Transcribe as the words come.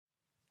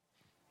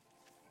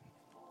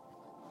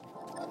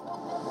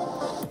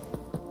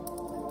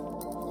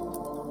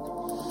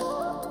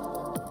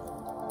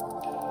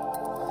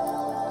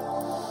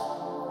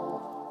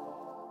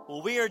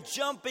are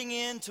jumping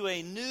into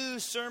a new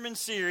sermon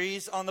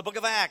series on the book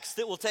of Acts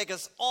that will take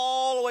us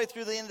all the way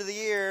through the end of the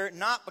year,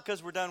 not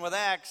because we're done with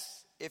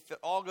Acts. If it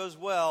all goes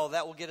well,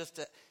 that will get us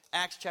to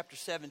Acts chapter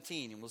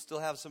 17, and we'll still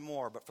have some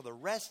more. But for the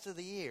rest of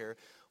the year,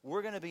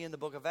 we're going to be in the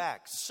book of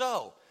Acts.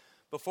 So,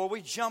 before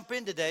we jump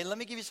in today, let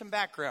me give you some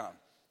background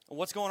on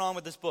what's going on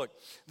with this book.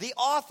 The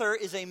author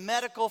is a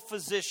medical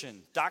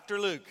physician, Dr.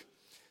 Luke,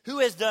 who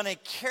has done a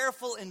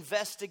careful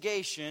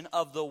investigation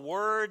of the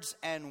words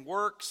and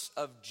works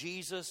of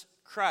Jesus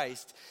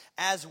Christ,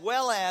 as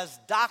well as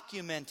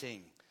documenting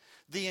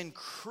the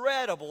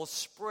incredible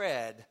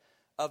spread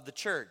of the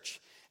church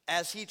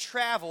as he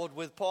traveled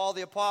with Paul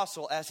the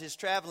Apostle as his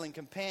traveling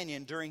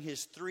companion during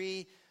his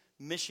 3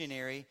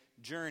 missionary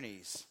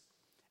journeys.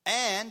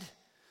 And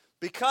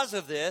because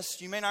of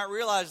this, you may not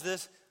realize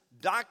this,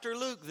 Dr.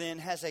 Luke then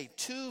has a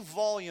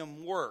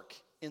 2-volume work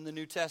in the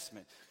New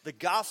Testament, the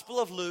Gospel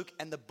of Luke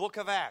and the book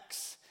of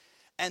Acts.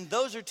 And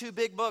those are 2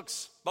 big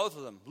books, both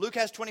of them. Luke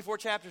has 24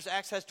 chapters,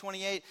 Acts has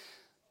 28.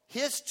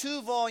 His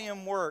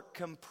 2-volume work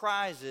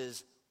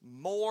comprises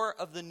more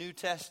of the New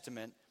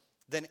Testament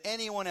than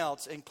anyone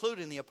else,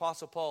 including the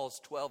Apostle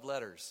Paul's 12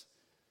 letters.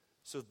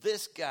 So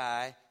this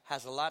guy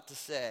has a lot to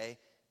say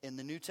in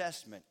the New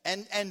Testament.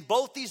 And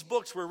both these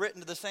books were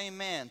written to the same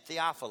man,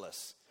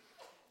 Theophilus.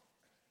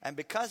 And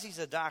because he's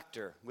a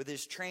doctor, with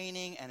his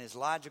training and his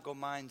logical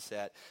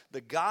mindset,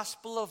 the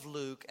Gospel of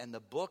Luke and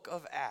the book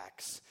of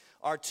Acts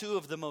are 2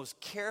 of the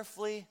most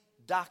carefully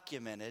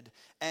documented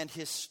and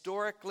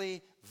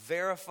historically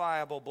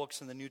verifiable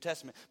books in the New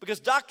Testament. Because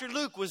Dr.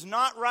 Luke was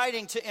not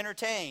writing to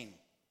entertain.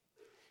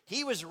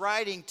 He was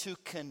writing to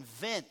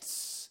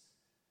convince.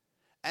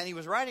 And he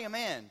was writing a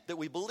man that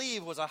we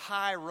believe was a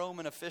high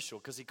Roman official,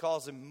 because he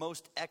calls him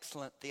Most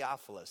Excellent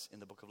Theophilus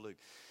in the book of Luke.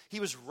 He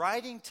was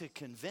writing to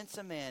convince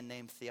a man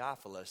named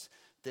Theophilus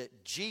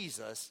that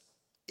Jesus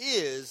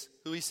is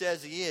who he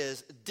says he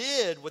is,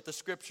 did what the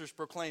scriptures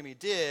proclaim he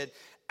did,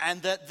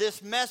 and that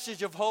this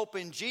message of hope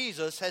in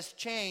Jesus has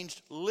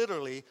changed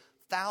literally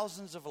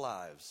thousands of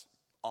lives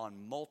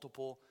on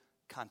multiple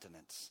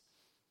continents.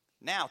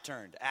 Now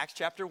turn to Acts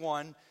chapter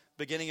 1,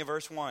 beginning of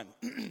verse 1.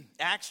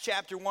 Acts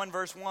chapter 1,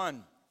 verse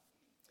 1.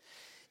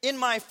 In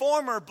my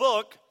former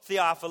book,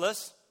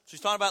 Theophilus,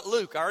 she's talking about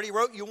Luke. I already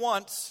wrote you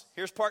once.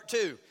 Here's part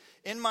 2.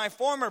 In my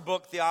former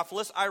book,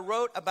 Theophilus, I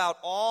wrote about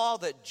all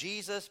that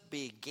Jesus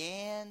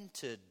began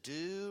to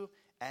do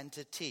and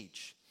to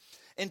teach,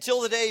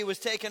 until the day he was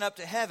taken up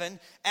to heaven,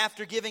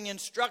 after giving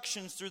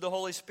instructions through the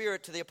Holy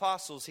Spirit to the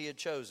apostles he had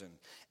chosen.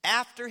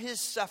 After his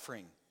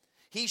suffering,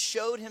 he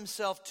showed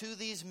himself to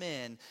these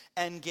men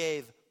and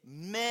gave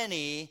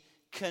many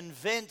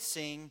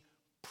convincing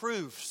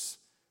proofs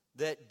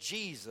that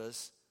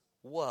Jesus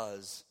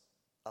was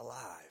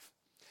alive.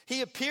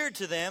 He appeared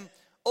to them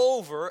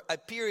over a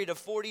period of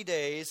 40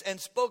 days and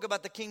spoke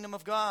about the kingdom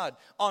of God.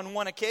 On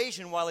one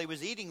occasion, while he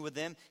was eating with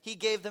them, he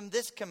gave them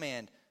this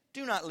command: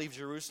 do not leave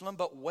Jerusalem,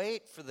 but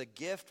wait for the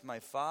gift my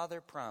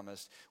Father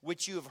promised,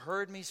 which you have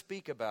heard me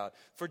speak about.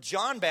 For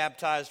John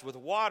baptized with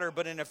water,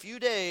 but in a few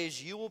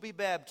days you will be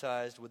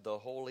baptized with the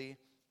Holy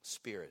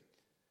Spirit.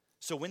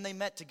 So when they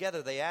met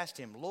together, they asked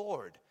him,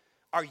 Lord,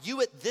 are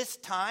you at this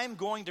time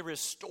going to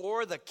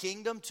restore the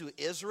kingdom to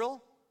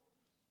Israel?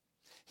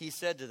 He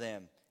said to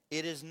them,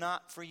 it is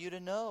not for you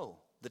to know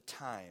the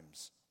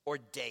times or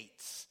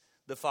dates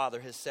the Father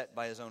has set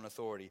by his own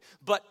authority,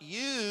 but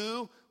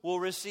you will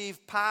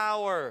receive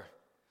power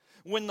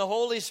when the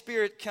Holy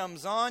Spirit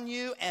comes on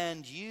you,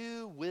 and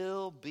you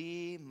will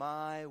be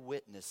my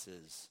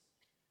witnesses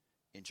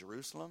in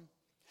Jerusalem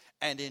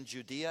and in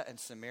Judea and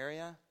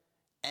Samaria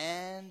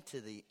and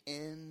to the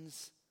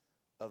ends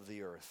of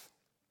the earth.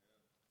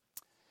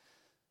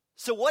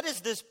 So what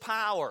is this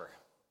power?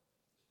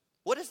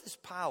 What is this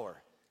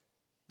power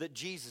that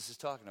Jesus is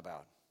talking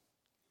about?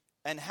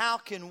 And how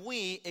can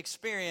we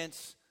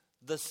experience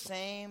the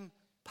same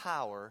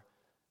power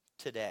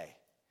today?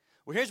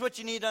 Well, here's what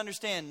you need to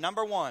understand.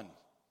 Number 1,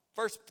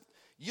 first,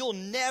 you'll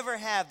never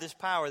have this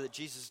power that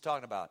Jesus is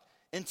talking about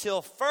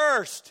until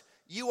first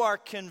you are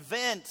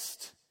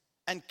convinced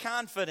and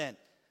confident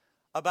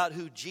about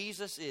who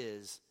Jesus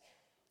is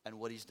and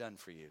what he's done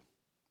for you.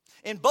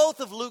 In both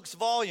of Luke's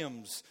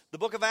volumes, the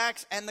book of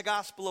Acts and the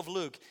Gospel of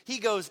Luke, he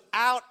goes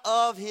out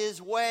of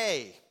his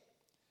way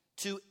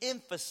to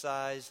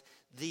emphasize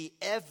the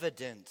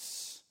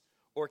evidence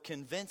or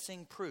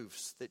convincing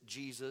proofs that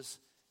Jesus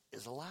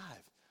is alive.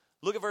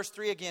 Look at verse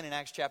 3 again in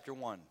Acts chapter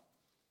 1.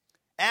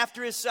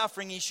 After his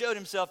suffering, he showed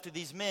himself to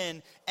these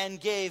men and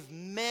gave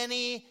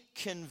many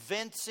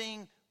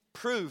convincing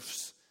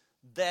proofs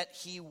that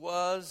he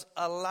was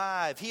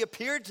alive. He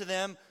appeared to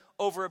them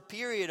over a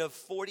period of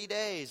 40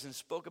 days and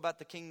spoke about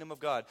the kingdom of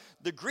God.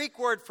 The Greek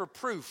word for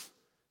proof,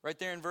 right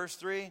there in verse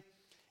 3,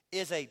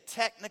 is a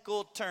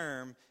technical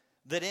term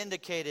that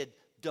indicated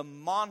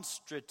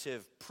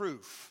demonstrative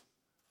proof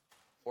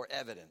or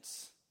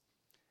evidence.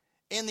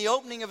 In the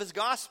opening of his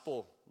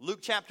gospel, Luke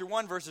chapter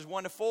 1, verses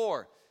 1 to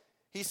 4,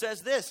 He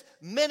says this,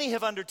 many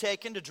have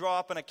undertaken to draw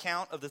up an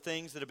account of the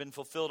things that have been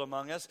fulfilled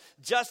among us,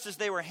 just as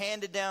they were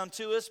handed down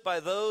to us by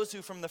those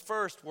who from the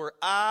first were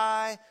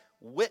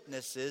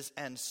eyewitnesses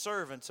and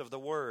servants of the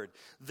word.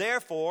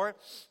 Therefore,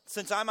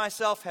 since I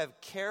myself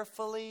have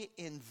carefully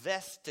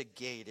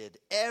investigated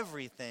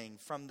everything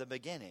from the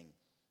beginning,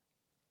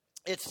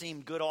 it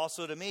seemed good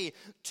also to me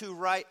to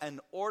write an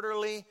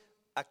orderly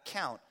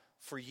account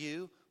for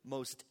you,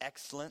 most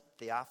excellent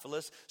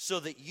Theophilus, so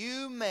that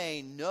you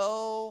may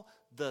know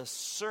the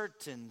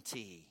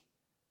certainty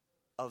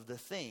of the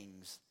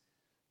things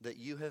that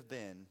you have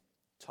been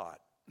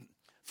taught.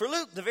 For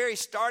Luke, the very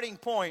starting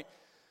point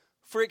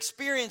for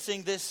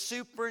experiencing this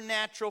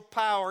supernatural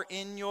power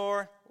in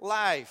your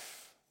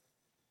life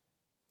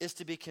is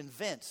to be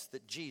convinced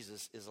that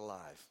Jesus is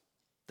alive.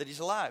 That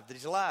he's alive, that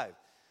he's alive.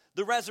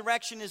 The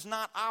resurrection is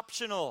not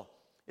optional.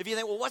 If you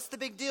think, well, what's the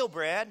big deal,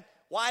 Brad?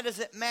 Why does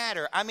it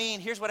matter? I mean,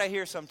 here's what I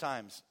hear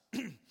sometimes.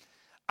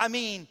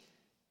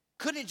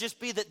 Couldn't it just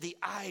be that the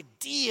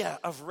idea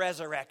of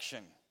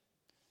resurrection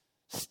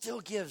still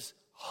gives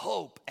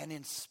hope and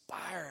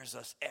inspires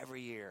us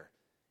every year,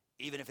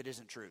 even if it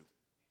isn't true?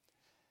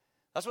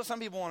 That's what some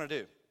people want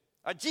to do.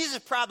 Jesus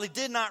probably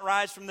did not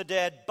rise from the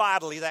dead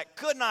bodily. That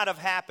could not have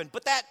happened.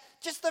 But that,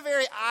 just the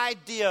very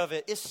idea of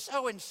it is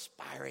so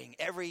inspiring.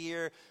 Every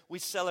year we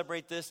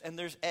celebrate this, and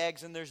there's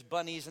eggs and there's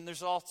bunnies, and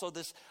there's also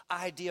this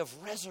idea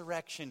of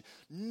resurrection,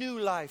 new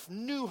life,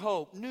 new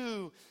hope,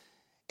 new...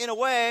 In a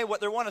way,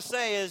 what they want to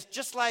say is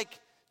just like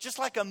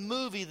a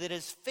movie that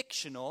is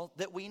fictional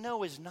that we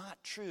know is not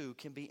true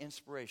can be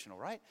inspirational,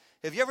 right?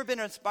 Have you ever been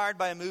inspired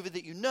by a movie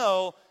that you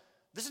know,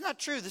 this is not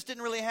true, this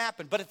didn't really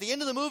happen, but at the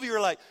end of the movie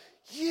you're like,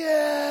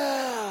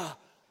 yeah,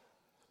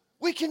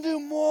 we can do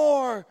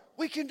more,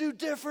 we can do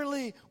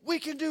differently, we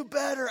can do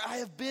better. I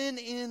have been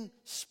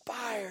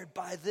inspired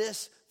by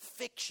this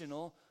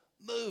fictional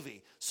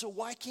movie. So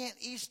why can't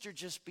Easter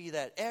just be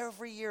that?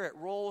 Every year it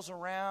rolls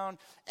around,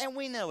 and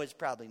we know it's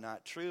probably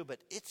not true, but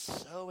it's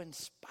so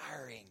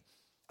inspiring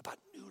about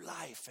new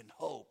life and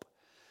hope.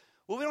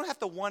 Well, we don't have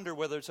to wonder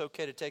whether it's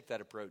okay to take that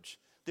approach.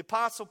 The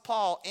Apostle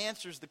Paul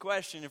answers the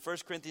question in 1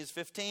 Corinthians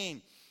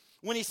 15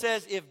 when he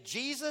says, if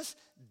Jesus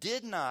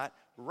did not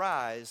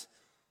rise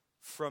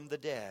from the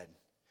dead,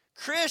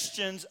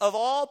 Christians of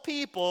all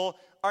people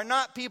are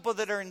not people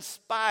that are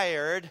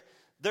inspired,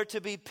 they're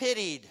to be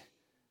pitied.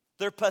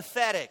 They're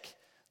pathetic.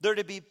 They're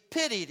to be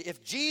pitied.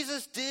 If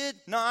Jesus did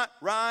not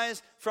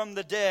rise from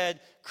the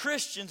dead,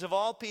 Christians of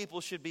all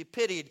people should be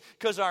pitied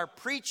because our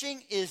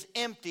preaching is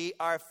empty,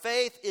 our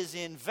faith is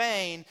in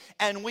vain,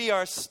 and we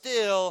are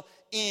still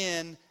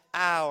in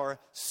our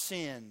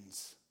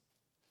sins.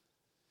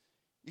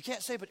 You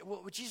can't say, but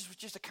well, Jesus was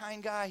just a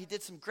kind guy. He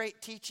did some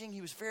great teaching.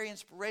 He was very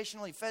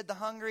inspirational. He fed the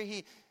hungry.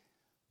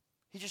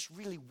 He just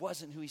really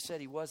wasn't who he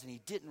said he was, and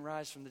he didn't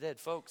rise from the dead.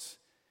 Folks,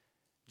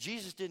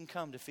 Jesus didn't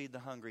come to feed the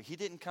hungry. He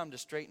didn't come to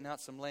straighten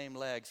out some lame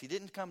legs. He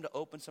didn't come to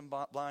open some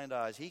blind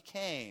eyes. He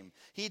came.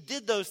 He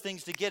did those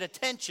things to get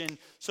attention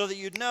so that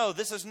you'd know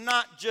this is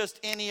not just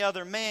any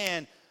other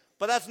man.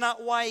 But that's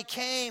not why he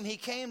came. He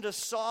came to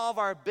solve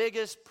our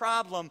biggest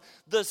problem,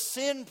 the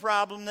sin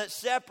problem that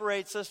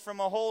separates us from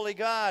a holy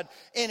God.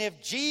 And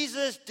if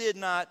Jesus did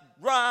not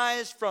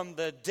rise from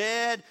the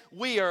dead,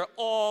 we are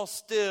all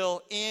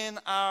still in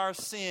our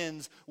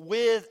sins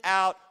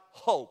without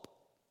hope.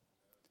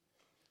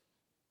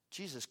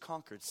 Jesus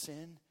conquered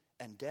sin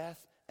and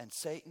death and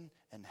Satan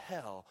and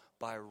hell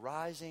by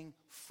rising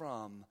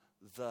from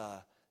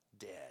the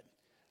dead.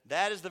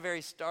 That is the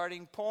very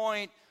starting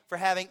point for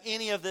having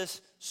any of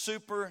this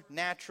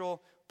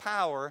supernatural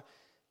power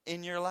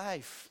in your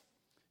life.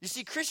 You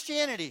see,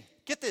 Christianity,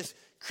 get this,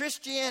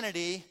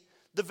 Christianity,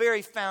 the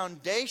very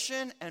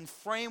foundation and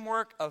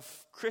framework of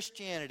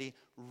Christianity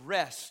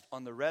rests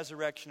on the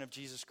resurrection of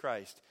Jesus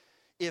Christ.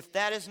 If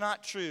that is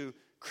not true,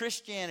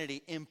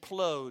 Christianity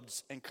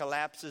implodes and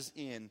collapses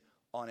in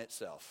on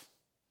itself.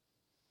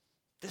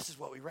 This is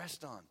what we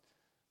rest on.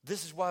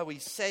 This is why we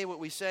say what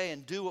we say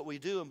and do what we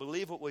do and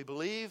believe what we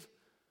believe.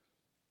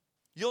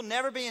 You'll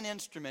never be an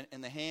instrument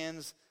in the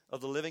hands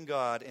of the living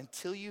God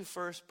until you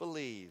first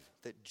believe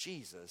that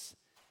Jesus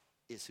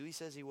is who he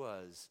says he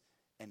was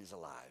and is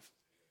alive.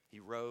 He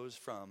rose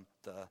from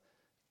the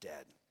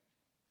dead.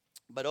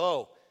 But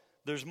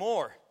there's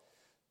more.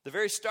 The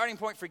very starting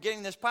point for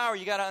getting this power,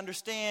 you got to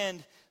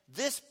understand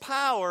this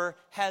power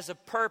has a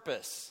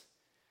purpose.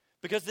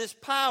 Because this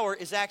power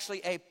is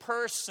actually a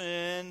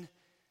person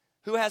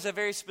who has a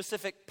very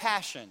specific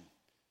passion.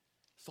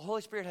 So the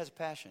Holy Spirit has a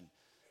passion.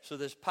 So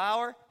this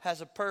power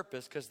has a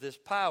purpose because this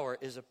power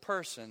is a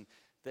person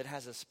that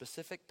has a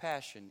specific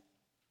passion.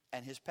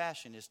 And his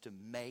passion is to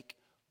make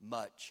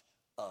much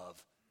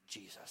of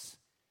Jesus.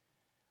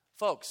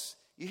 Folks,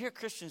 you hear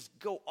Christians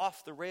go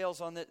off the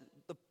rails on that.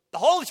 The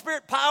Holy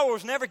Spirit power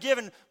was never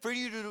given for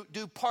you to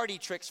do party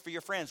tricks for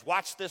your friends.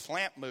 Watch this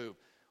lamp move.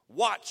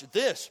 Watch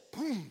this.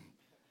 Boom.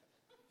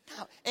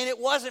 No. And it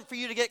wasn't for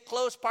you to get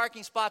close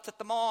parking spots at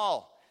the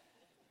mall.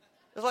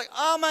 It's like,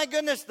 oh my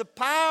goodness, the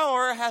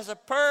power has a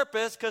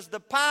purpose because the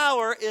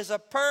power is a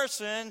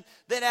person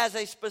that has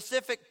a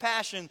specific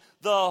passion.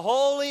 The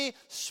Holy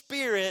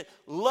Spirit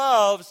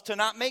loves to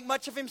not make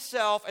much of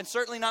himself and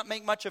certainly not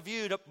make much of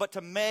you, but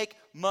to make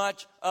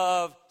much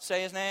of,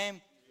 say his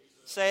name.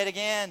 Jesus. Say it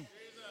again.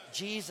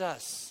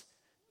 Jesus.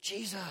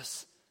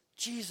 Jesus.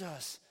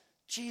 Jesus.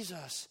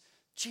 Jesus.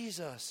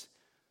 Jesus.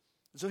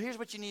 So here's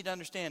what you need to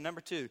understand.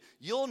 Number 2,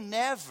 you'll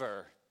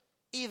never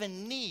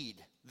even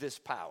need this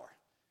power.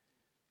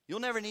 You'll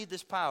never need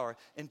this power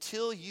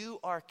until you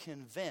are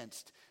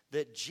convinced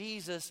that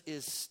Jesus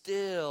is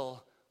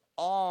still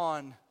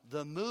on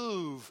the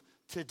move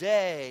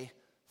today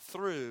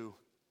through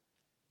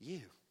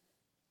you.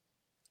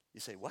 You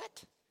say,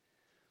 what?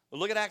 Well,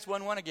 look at Acts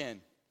 1:1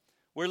 again,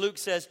 where Luke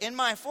says, in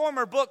my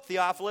former book,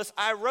 Theophilus,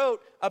 I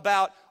wrote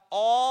about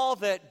all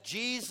that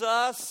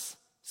Jesus,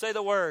 say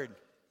the word.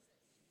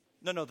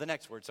 No, the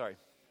next word, sorry.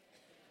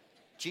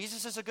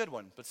 Jesus is a good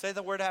one, but say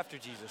the word after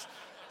Jesus.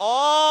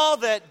 All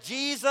that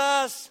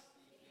Jesus,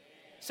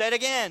 say it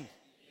again.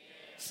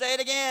 Say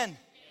it again.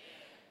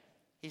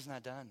 He's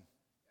not done.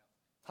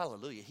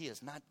 Hallelujah. He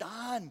is not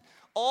done.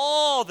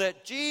 All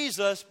that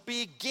Jesus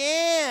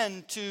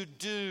began to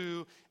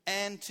do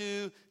and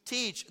to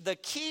teach. The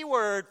key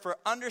word for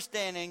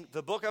understanding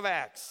the book of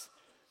Acts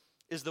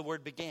is the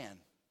word began.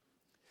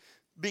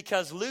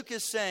 Because Luke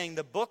is saying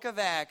the book of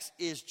Acts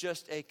is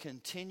just a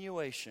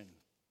continuation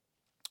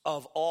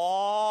of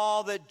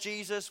all that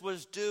Jesus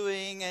was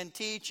doing and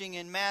teaching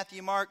in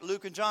Matthew, Mark,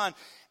 Luke, and John.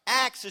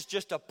 Acts is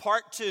just a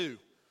part two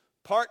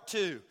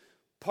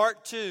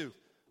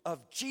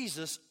of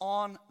Jesus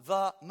on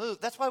the move.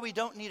 That's why we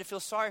don't need to feel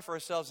sorry for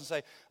ourselves and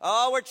say,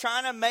 oh, we're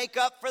trying to make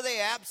up for the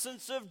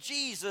absence of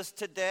Jesus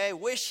today.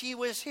 Wish he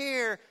was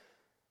here.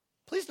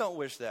 Please don't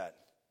wish that.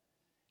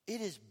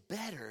 It is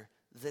better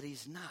that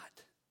he's not.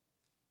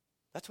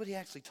 That's what he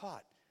actually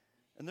taught.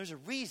 And there's a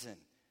reason.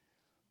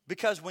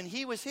 Because when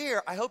he was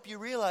here, I hope you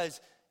realize,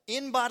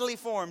 in bodily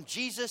form,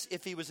 Jesus,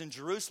 if he was in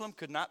Jerusalem,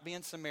 could not be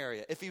in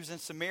Samaria. If he was in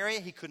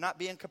Samaria, he could not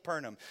be in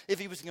Capernaum. If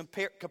he was in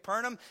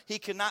Capernaum, he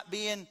could not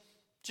be in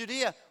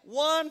Judea.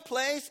 One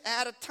place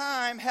at a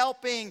time,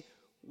 helping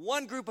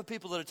one group of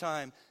people at a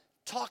time,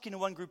 talking to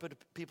one group of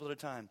people at a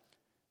time.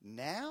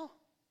 Now,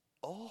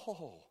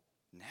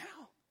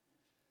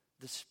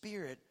 the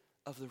Spirit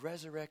of the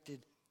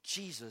resurrected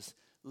Jesus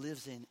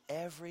lives in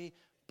every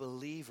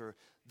believer.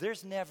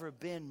 There's never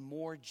been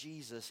more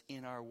Jesus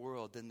in our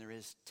world than there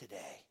is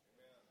today.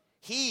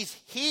 He's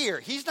here.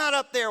 He's not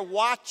up there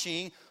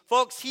watching.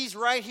 Folks, he's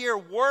right here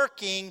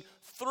working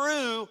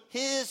through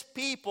his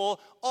people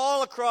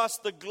all across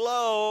the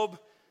globe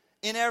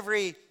in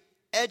every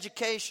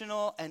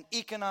educational and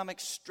economic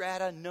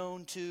strata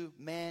known to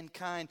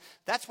mankind.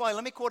 That's why,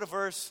 let me quote a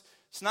verse.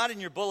 It's not in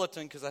your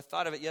bulletin because I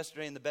thought of it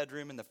yesterday in the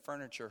bedroom and the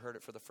furniture heard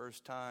it for the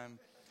first time.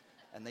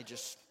 And they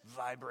just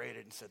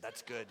vibrated and said,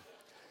 that's good.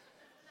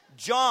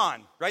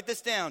 John, write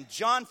this down.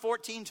 John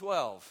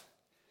 14:12.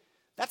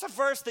 That's a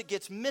verse that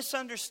gets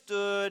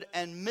misunderstood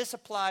and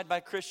misapplied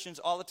by Christians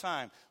all the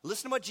time.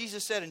 Listen to what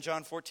Jesus said in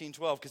John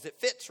 14:12 because it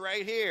fits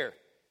right here.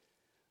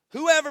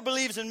 Whoever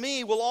believes in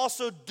me will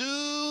also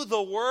do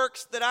the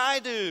works that I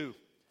do.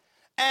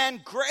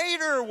 And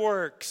greater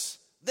works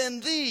than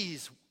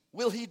these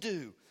will he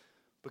do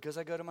because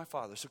I go to my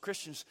Father. So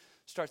Christians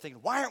start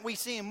thinking, why aren't we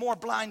seeing more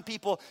blind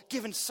people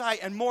given sight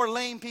and more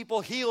lame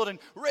people healed and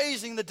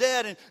raising the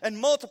dead and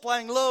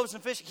multiplying loaves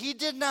and fish? He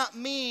did not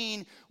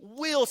mean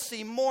we'll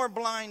see more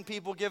blind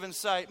people given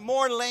sight,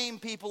 more lame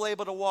people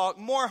able to walk,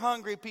 more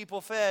hungry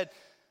people fed.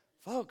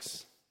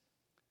 Folks,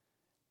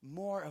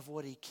 more of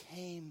what he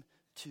came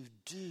to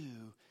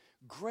do.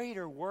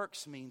 Greater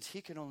works means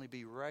he can only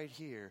be right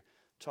here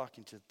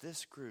talking to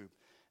this group.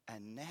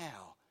 And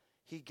now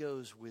he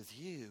goes with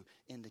you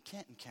into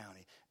Kenton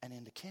County and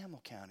into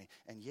Campbell County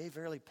and yea,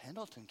 verily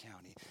Pendleton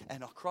County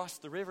and across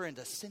the river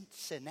into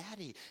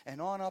Cincinnati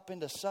and on up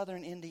into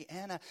southern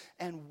Indiana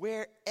and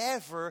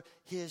wherever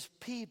his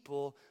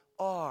people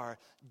are.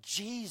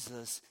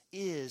 Jesus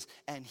is,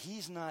 and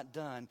he's not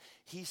done.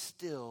 He's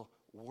still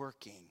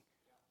working.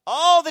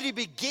 All that he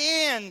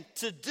began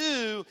to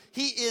do,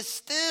 he is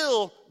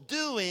still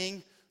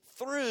doing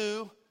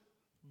through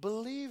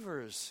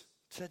believers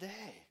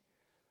today.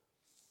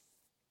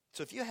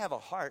 So if you have a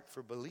heart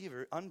for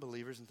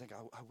unbelievers and think,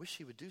 I wish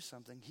he would do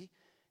something,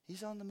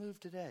 he's on the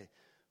move today.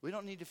 We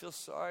don't need to feel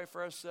sorry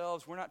for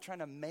ourselves. We're not trying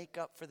to make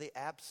up for the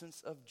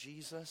absence of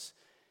Jesus.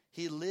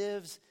 He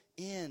lives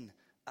in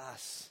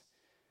us.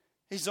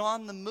 He's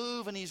on the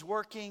move and he's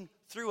working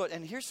through it.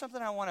 And here's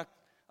something I want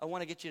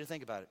to get you to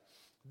think about it.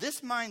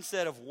 This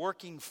mindset of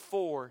working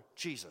for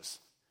Jesus.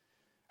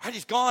 Right,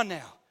 he's gone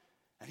now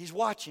and he's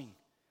watching.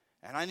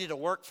 And I need to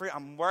work for,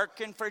 I'm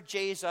working for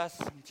Jesus.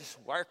 I'm just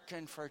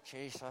working for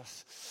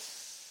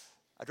Jesus.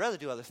 I'd rather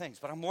do other things,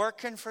 but I'm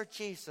working for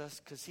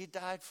Jesus because he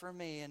died for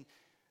me. And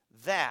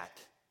that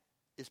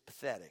is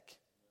pathetic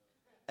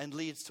and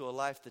leads to a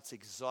life that's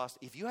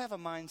exhausted. If you have a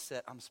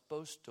mindset, I'm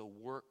supposed to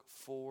work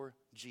for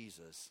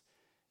Jesus,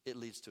 it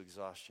leads to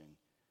exhaustion.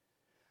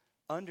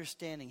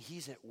 understanding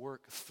he's at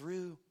work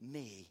through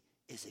me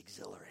is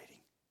exhilarating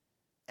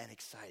and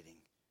exciting,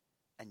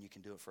 and you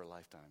can do it for a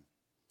lifetime.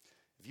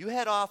 If you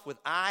head off with,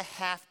 I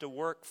have to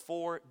work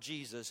for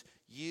Jesus,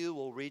 you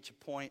will reach a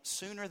point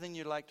sooner than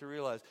you'd like to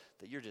realize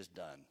that you're just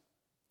done.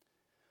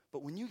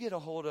 But when you get a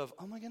hold of,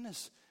 oh my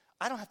goodness,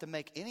 I don't have to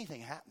make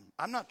anything happen.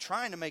 I'm not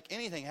trying to make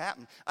anything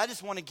happen. I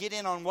just want to get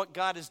in on what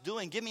God is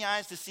doing. Give me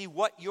eyes to see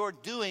what you're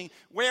doing,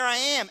 where I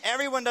am.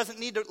 Everyone doesn't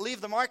need to leave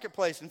the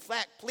marketplace. In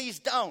fact, please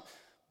don't.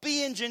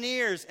 Be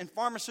engineers and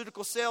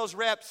pharmaceutical sales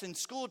reps and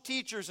school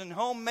teachers and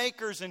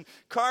homemakers and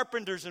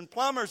carpenters and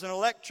plumbers and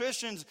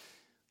electricians.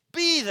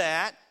 Be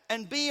that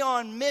and be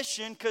on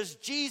mission, because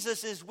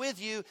Jesus is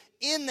with you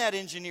in that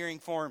engineering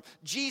firm.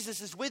 Jesus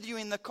is with you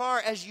in the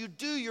car as you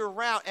do your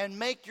route and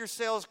make your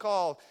sales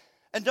call.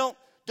 And don't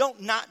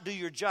not do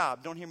your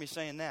job. Don't hear me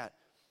saying that.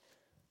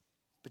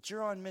 But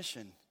you're on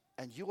mission,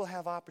 and you will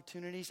have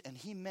opportunities, and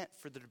he meant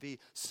for there to be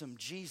some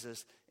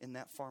Jesus in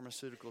that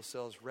pharmaceutical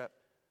sales rep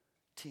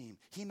team.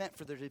 He meant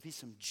for there to be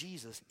some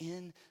Jesus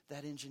in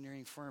that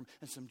engineering firm,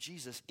 and some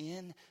Jesus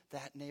in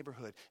that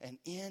neighborhood, and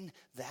in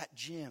that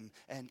gym,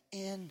 and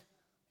in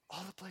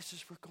all the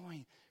places we're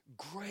going.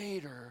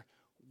 Greater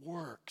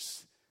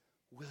works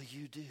will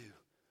you do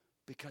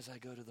because I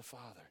go to the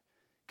Father.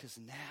 Because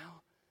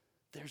now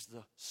there's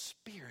the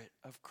Spirit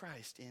of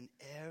Christ in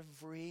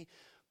every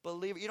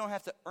believer. You don't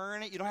have to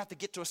earn it. You don't have to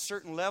get to a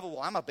certain level.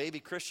 Well, I'm a baby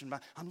Christian.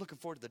 I'm looking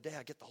forward to the day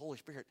I get the Holy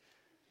Spirit.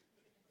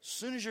 As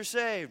soon as you're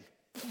saved,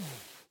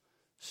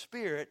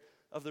 Spirit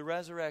of the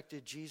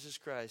resurrected Jesus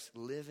Christ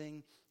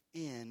living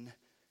in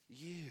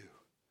you.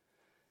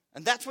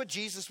 And that's what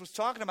Jesus was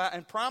talking about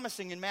and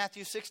promising in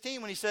Matthew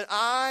 16 when he said,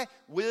 I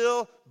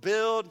will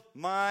build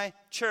my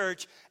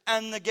church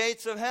and the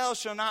gates of hell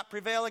shall not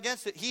prevail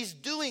against it. He's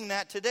doing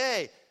that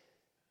today.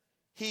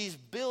 He's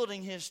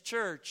building his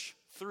church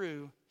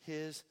through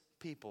his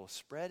people,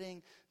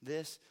 spreading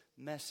this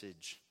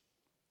message.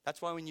 That's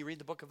why when you read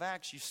the book of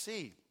Acts, you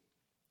see,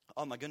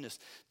 oh my goodness,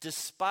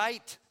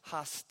 despite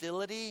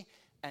hostility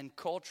and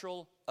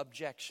cultural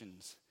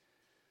objections,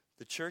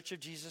 the Church of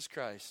Jesus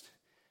Christ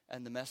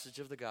and the message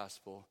of the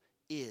gospel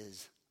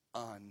is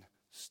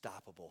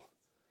unstoppable.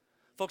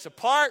 Folks,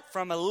 apart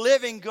from a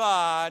living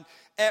God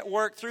at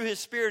work through his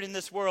Spirit in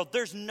this world,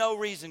 there's no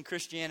reason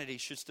Christianity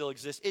should still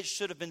exist. It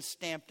should have been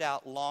stamped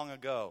out long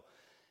ago.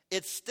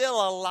 It's still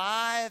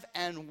alive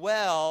and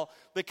well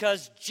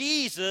because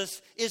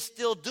Jesus is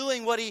still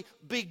doing what he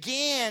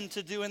began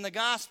to do in the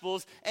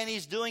Gospels, and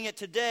he's doing it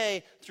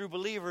today through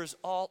believers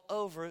all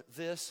over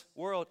this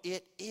world.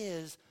 It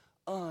is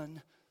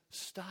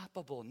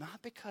unstoppable,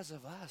 not because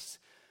of us,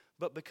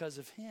 but because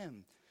of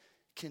him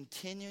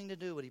continuing to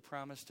do what he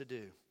promised to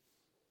do.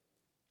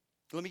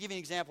 Let me give you an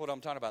example of what I'm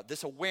talking about.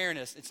 This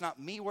awareness, it's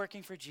not me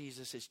working for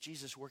Jesus, it's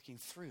Jesus working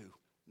through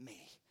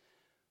me.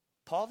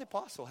 Paul the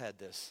Apostle had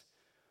this.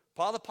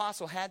 Paul the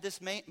Apostle had this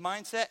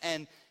mindset,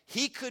 and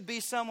he could be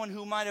someone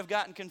who might have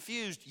gotten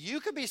confused.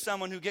 You could be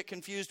someone who get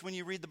confused when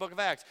you read the book of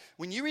Acts.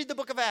 When you read the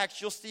book of Acts,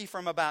 you'll see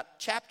from about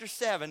chapter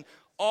 7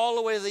 all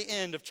the way to the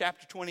end of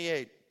chapter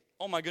 28.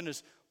 Oh my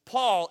goodness,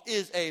 Paul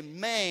is a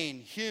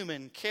main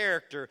human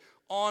character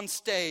on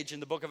stage in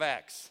the book of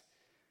Acts.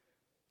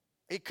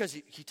 Because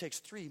he takes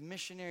 3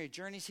 missionary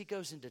journeys. He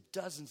goes into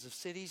dozens of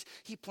cities.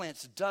 He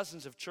plants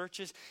dozens of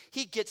churches.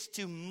 He gets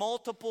to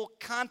multiple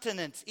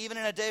continents, even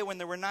in a day when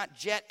there were not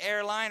jet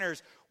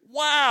airliners.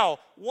 Wow,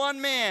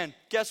 one man.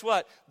 Guess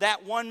what?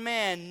 That one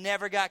man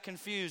never got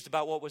confused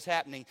about what was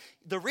happening.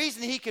 The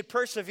reason he could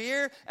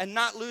persevere and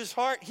not lose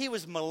heart, he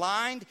was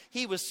maligned,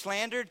 he was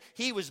slandered,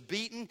 he was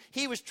beaten,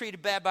 he was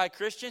treated bad by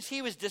Christians,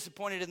 he was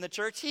disappointed in the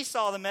church, he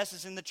saw the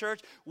messes in the church.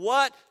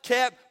 What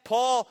kept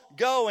Paul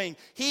going?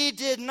 He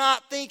did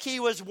not think he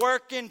was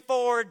working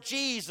for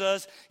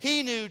Jesus.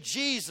 He knew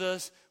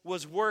Jesus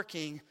was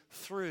working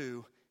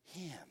through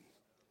him.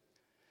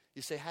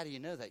 You say, how do you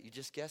know that? You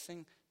just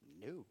guessing?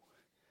 No.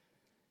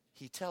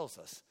 He tells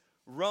us.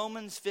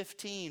 Romans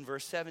 15,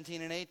 verse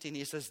 17 and 18,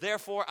 he says,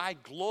 therefore I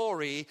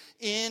glory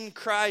in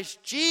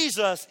Christ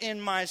Jesus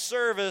in my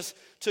service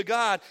to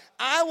God.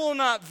 I will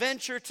not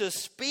venture to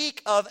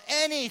speak of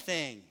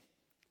anything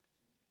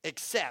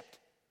except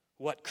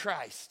what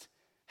Christ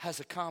has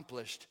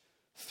accomplished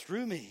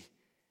through me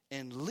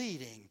in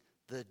leading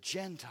the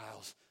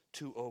Gentiles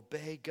to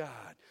obey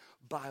God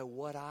by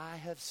what I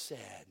have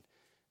said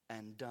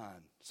and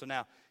done. So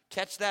now,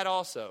 catch that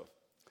also.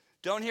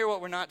 Don't hear what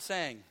we're not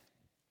saying.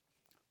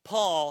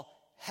 Paul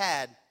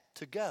had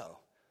to go.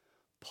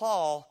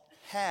 Paul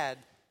had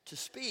to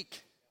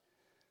speak.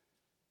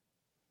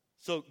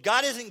 So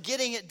God isn't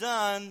getting it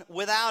done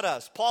without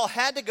us. Paul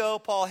had to go.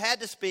 Paul had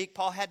to speak.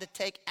 Paul had to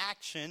take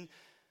action.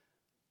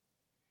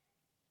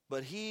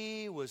 But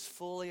he was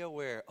fully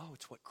aware, oh,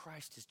 it's what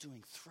Christ is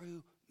doing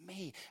through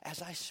me.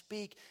 As I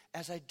speak,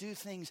 as I do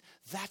things,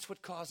 that's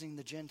what's causing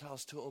the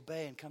Gentiles to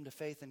obey and come to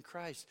faith in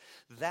Christ.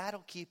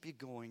 That'll keep you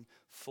going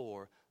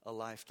for a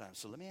lifetime.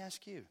 So let me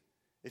ask you,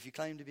 if you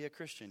claim to be a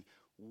Christian,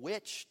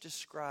 which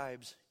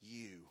describes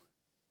you?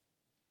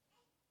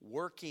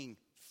 Working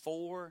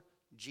for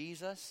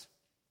Jesus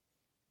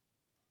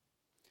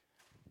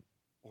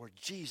or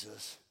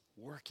Jesus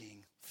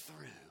working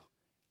through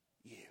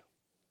you.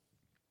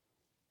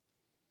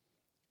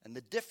 And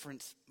the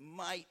difference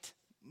might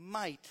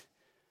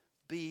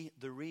be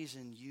the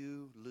reason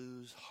you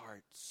lose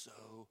heart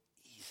so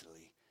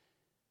easily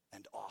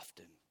and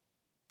often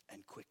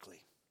and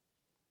quickly.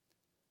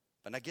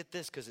 But now get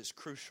this, because it's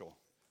crucial.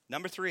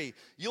 Number 3,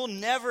 you'll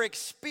never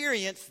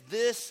experience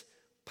this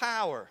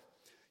power.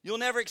 You'll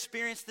never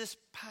experience this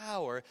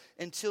power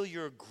until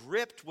you're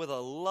gripped with a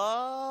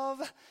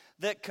love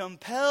that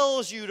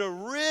compels you to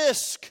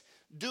risk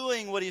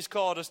doing what he's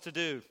called us to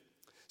do.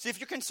 See, if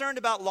you're concerned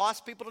about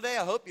lost people today,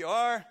 I hope you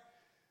are.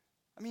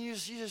 I mean, you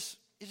just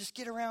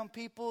get around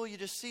people, you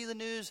just see the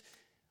news.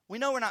 We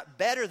know we're not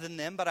better than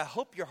them, but I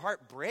hope your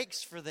heart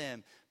breaks for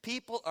them.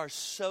 People are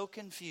so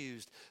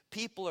confused.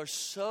 People are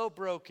so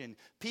broken.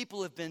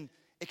 People have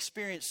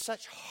experienced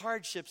such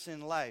hardships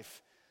in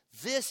life.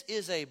 This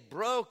is a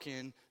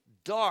broken,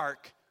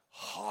 dark,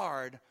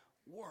 hard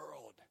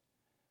world.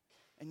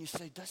 And you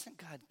say, doesn't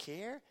God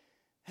care?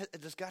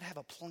 Does God have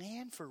a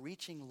plan for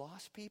reaching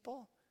lost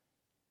people?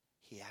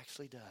 He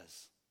actually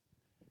does.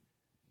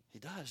 He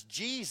does.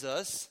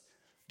 Jesus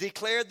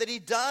declared that he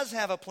does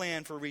have a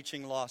plan for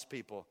reaching lost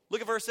people.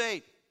 Look at verse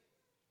 8.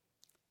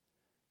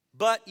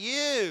 But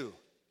you.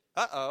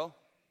 Uh-oh.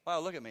 Wow,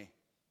 look at me.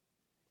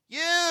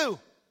 You.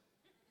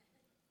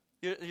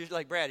 You're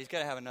like, Brad, he's got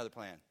to have another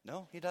plan.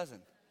 No, he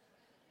doesn't.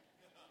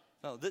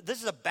 No,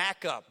 this is a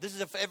backup. This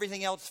is if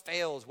everything else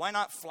fails. Why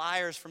not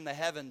flyers from the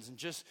heavens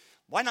and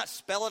why not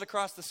spell it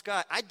across the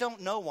sky? I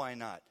don't know why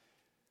not.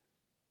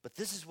 But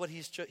this is what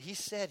he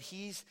said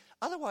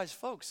otherwise,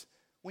 folks,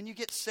 when you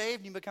get saved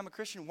and you become a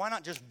Christian, why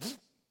not just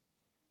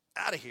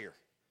out of here?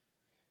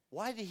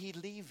 Why did he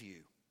leave you?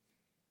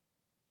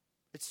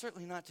 It's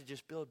certainly not to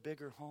just build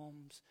bigger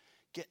homes,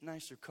 get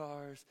nicer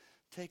cars,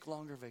 take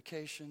longer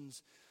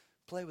vacations,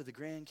 play with the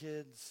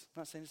grandkids.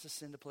 I'm not saying it's a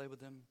sin to play with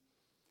them.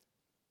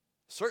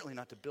 Certainly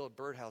not to build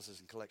birdhouses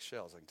and collect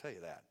shells, I can tell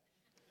you that.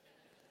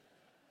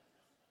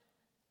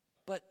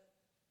 But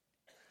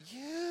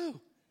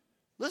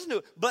listen to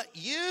it. But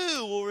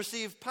you will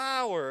receive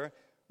power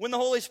when the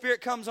Holy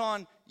Spirit comes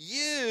on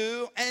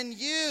you, and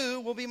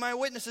you will be my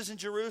witnesses in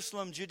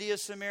Jerusalem, Judea,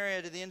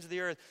 Samaria, to the ends of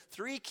the earth.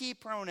 3 key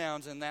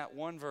pronouns in that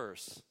one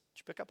verse. Did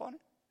you pick up on it?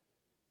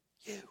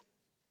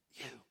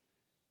 You.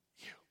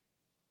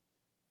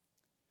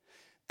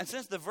 And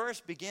since the verse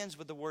begins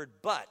with the word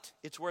but,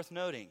 it's worth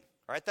noting.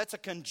 All right, that's a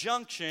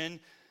conjunction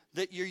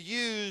that you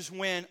use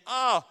when,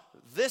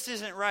 this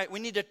isn't right. We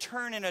need to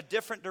turn in a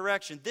different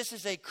direction. This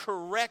is a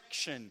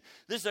correction.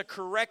 This is a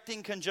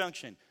correcting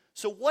conjunction.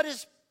 So what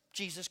is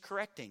Jesus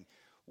correcting?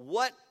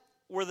 What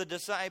were the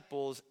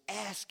disciples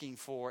asking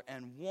for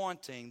and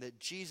wanting that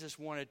Jesus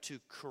wanted to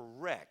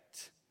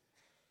correct?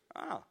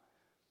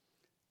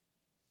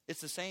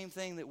 It's the same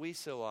thing that we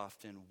so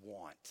often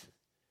want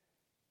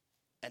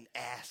and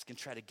ask and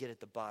try to get at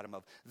the bottom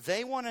of.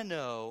 They want to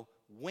know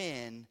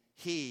when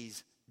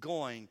he's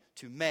going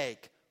to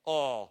make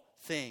all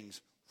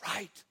things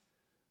right.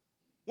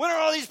 When are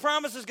all these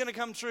promises going to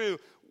come true?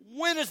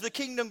 When is the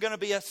kingdom going to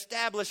be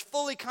established,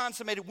 fully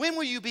consummated? When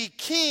will you be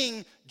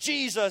King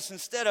Jesus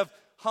instead of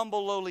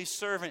humble, lowly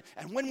servant?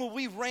 And when will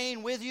we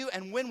reign with you?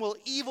 And when will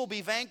evil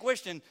be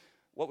vanquished? And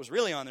what was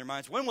really on their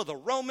minds, when will the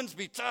Romans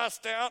be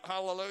tossed out?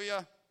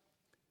 Hallelujah.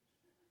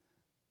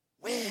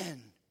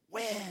 When?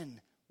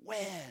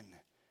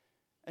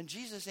 And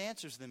Jesus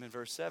answers them in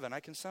verse 7. I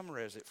can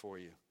summarize it for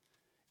you.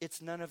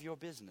 It's none of your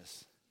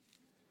business.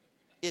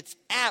 It's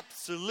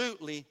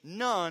absolutely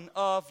none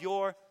of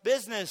your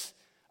business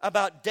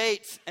about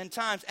dates and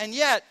times. And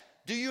yet,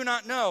 do you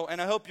not know,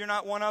 and I hope you're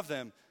not one of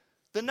them,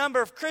 the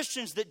number of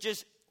Christians that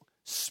just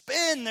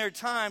spend their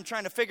time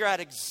trying to figure out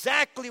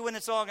exactly when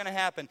it's all going to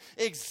happen,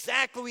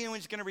 exactly when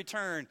it's going to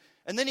return,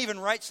 and then even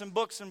write some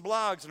books and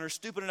blogs and are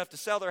stupid enough to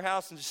sell their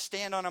house and just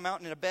stand on a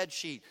mountain in a bed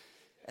sheet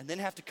and then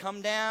have to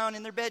come down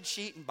in their bed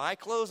sheet and buy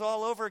clothes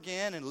all over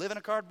again and live in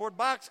a cardboard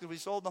box because we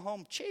sold the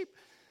home cheap.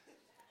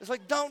 It's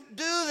like, don't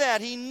do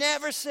that. He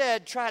never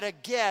said try to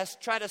guess,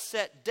 try to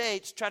set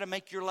dates, try to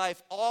make your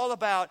life all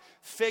about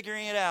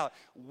figuring it out.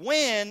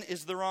 When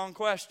is the wrong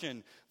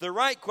question. The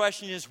right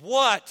question is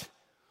what?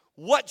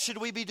 What should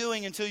we be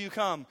doing until you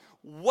come?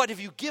 What have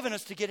you given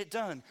us to get it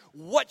done?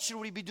 What should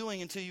we be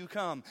doing until you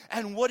come?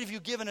 And what have you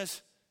given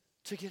us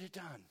to get it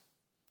done?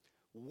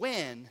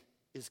 When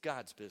is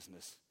God's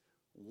business?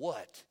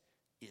 What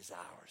is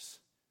ours?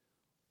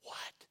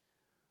 What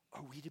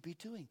are we to be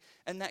doing?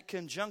 And that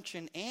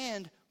conjunction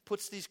and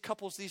puts these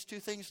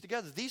two things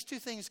together. These two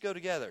things go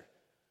together.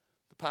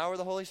 The power of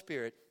the Holy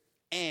Spirit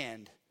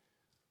and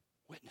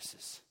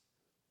witnesses.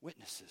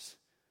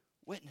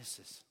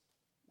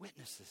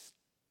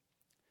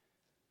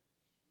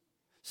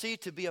 See,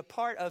 to be a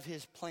part of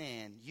his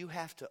plan, you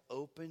have to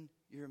open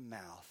your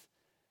mouth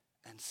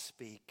and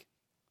speak.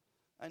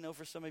 I know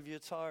for some of you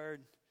it's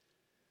hard.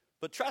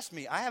 But trust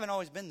me, I haven't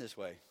always been this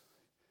way.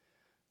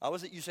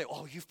 You say,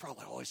 you've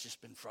probably always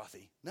just been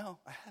frothy. No,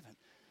 I haven't.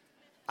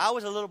 I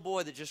was a little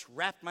boy that just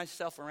wrapped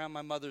myself around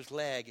my mother's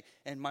leg,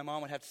 and my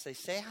mom would have to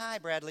say hi,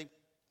 Bradley.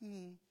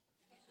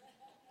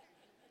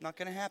 not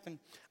going to happen.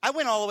 I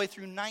went all the way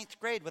through 9th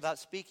grade without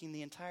speaking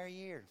the entire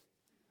year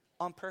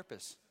on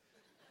purpose.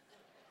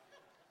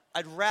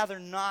 I'd rather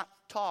not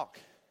talk.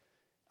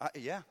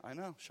 Yeah, I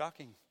know,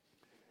 shocking.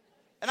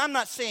 And I'm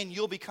not saying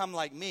you'll become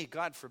like me,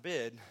 God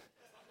forbid.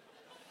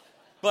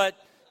 But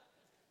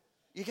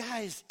you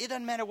guys, it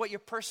doesn't matter what your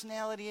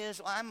personality is.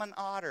 Well, I'm an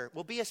otter.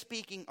 Well, be a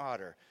speaking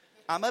otter.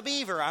 I'm a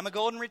beaver. I'm a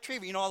golden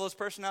retriever. You know all those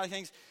personality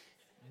things.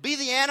 Be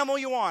the animal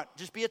you want.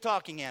 Just be a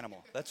talking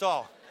animal. That's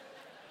all.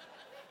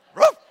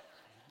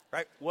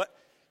 Right? What?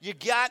 You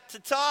got to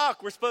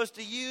talk. We're supposed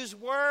to use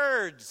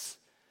words.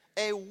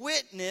 A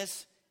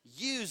witness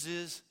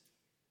uses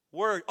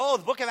words. Oh,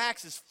 the book of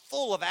Acts is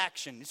full of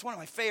action. It's one of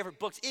my favorite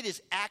books. It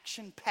is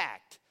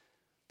action-packed.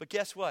 But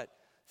guess what?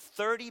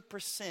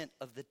 30%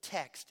 of the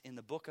text in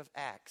the book of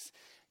Acts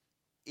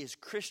is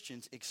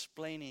Christians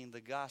explaining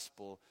the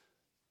gospel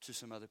to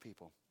some other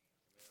people.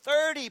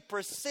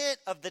 30%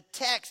 of the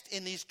text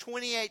in these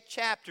 28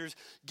 chapters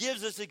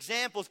gives us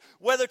examples,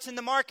 whether it's in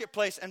the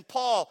marketplace and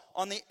Paul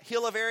on the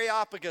hill of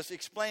Areopagus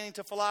explaining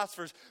to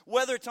philosophers,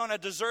 whether it's on a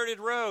deserted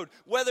road,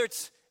 whether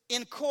it's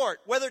in court,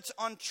 whether it's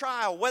on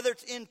trial, whether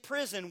it's in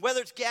prison, whether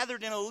it's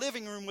gathered in a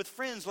living room with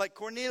friends like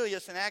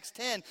Cornelius in Acts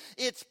 10.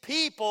 It's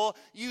people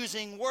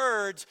using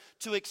words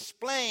to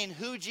explain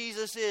who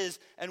Jesus is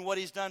and what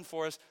he's done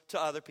for us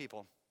to other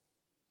people.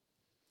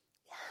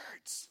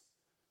 Words.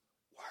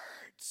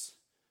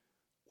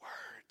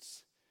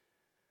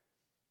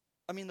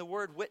 I mean, the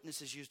word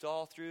witness is used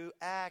all through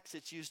Acts.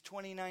 It's used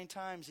 29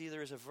 times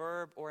either as a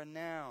verb or a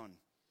noun.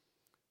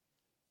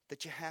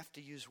 That you have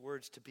to use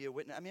words to be a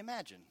witness. I mean,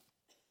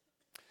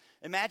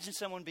 imagine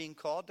someone being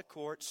called to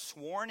court,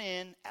 sworn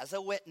in as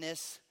a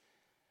witness,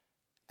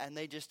 and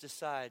they just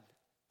decide,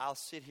 I'll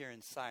sit here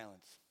in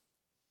silence.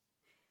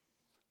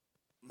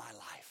 My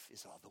life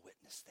is all the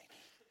witness they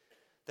need.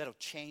 That'll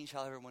change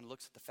how everyone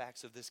looks at the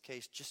facts of this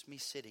case, just me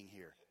sitting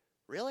here.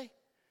 Really?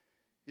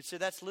 You'd say,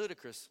 that's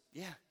ludicrous.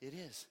 Yeah, it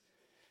is.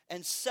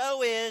 And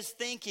so is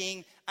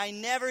thinking, I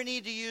never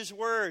need to use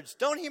words.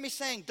 Don't hear me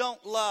saying,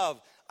 don't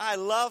love. I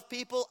love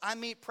people. I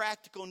meet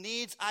practical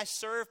needs. I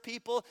serve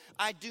people.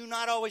 I do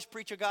not always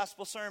preach a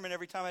gospel sermon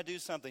every time I do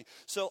something.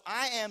 So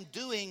I am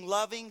doing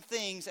loving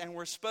things, and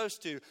we're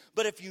supposed to.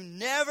 But if you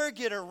never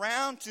get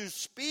around to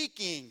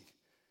speaking,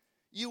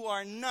 you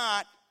are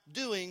not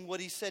doing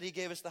what he said he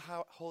gave us the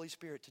Holy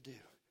Spirit to do.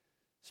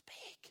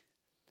 Speak.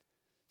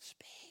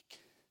 Speak.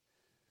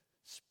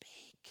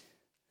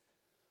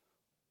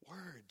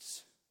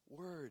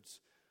 Words.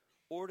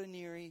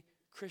 Ordinary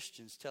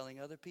Christians telling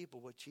other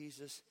people what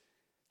Jesus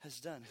has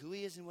done, who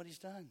he is and what he's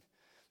done.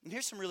 And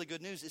here's some really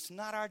good news. It's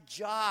not our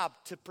job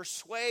to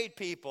persuade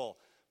people.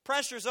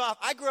 Pressure's off.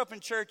 I grew up in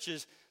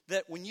churches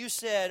that when you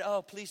said,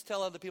 oh, please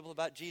tell other people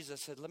about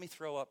Jesus, I said, let me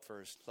throw up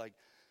first.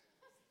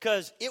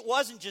 Because it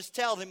wasn't just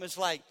tell them, it was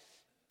like,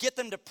 get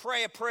them to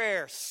pray a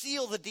prayer,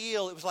 seal the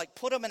deal. It was like,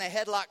 put them in a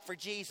headlock for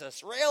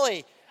Jesus.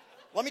 Really?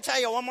 Let me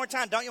tell you one more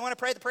time. Don't you want to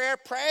pray the prayer?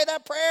 Pray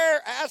the prayer.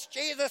 Ask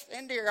Jesus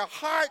into your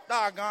heart,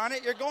 doggone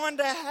it. You're going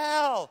to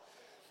hell.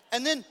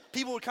 And then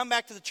people would come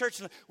back to the church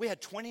and we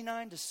had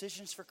 29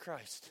 decisions for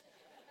Christ.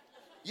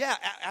 Yeah,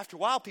 after a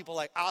while, people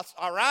were like,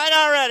 all right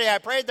already. I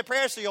prayed the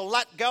prayer so you'll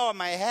let go of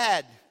my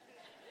head.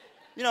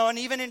 You know, and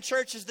even in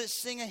churches that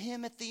sing a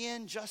hymn at the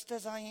end, just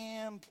as I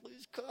am,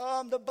 please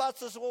come. The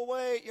buses will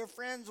wait. Your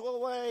friends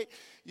will wait.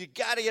 You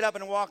got to get up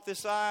and walk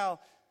this aisle.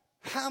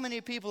 How many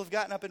people have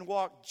gotten up and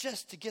walked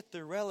just to get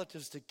their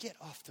relatives to get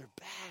off their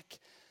back?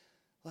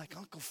 Like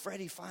Uncle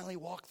Freddie finally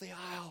walked the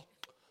aisle.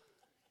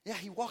 Yeah,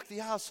 he walked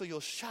the aisle so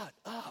you'll shut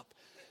up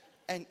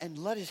and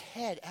let his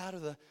head out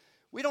of the...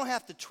 We don't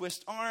have to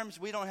twist arms.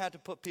 We don't have to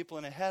put people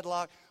in a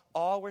headlock.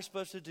 All we're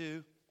supposed to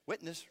do,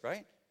 witness,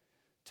 right?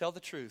 Tell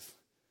the truth,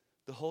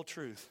 the whole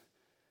truth,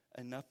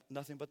 and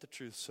nothing but the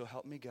truth. So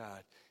help me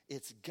God.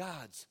 It's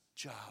God's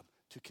job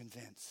to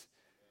convince.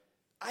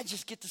 I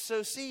just get to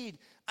sow seed.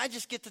 I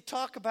just get to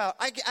talk about.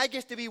 I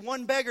get to be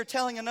one beggar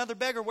telling another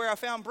beggar where I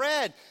found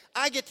bread.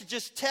 I get to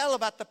just tell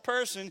about the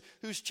person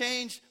who's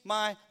changed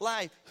my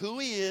life, who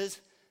he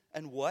is,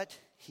 and what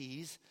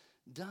he's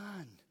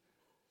done.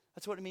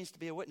 That's what it means to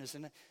be a witness.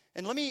 And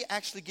let me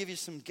actually give you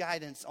some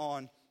guidance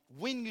on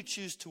when you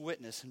choose to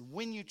witness and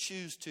when you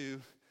choose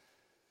to.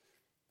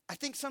 I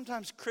think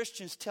sometimes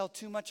Christians tell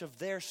too much of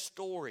their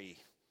story.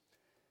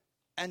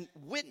 And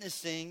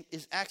witnessing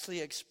is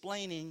actually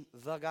explaining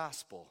the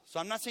gospel. So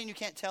I'm not saying you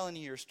can't tell any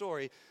of your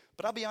story,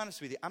 but I'll be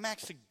honest with you. I'm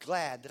actually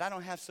glad that I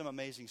don't have some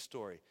amazing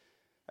story.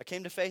 I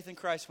came to faith in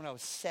Christ when I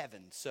was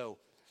 7, so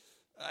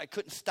I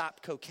couldn't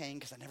stop cocaine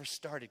because I never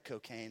started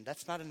cocaine.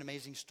 That's not an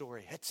amazing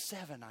story. At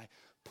 7, I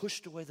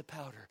pushed away the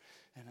powder.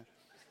 And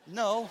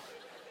no,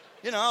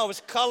 I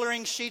was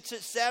coloring sheets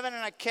at 7,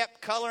 and I kept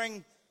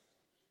coloring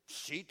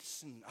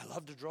sheets, and I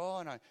love to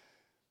draw,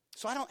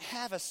 so I don't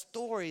have a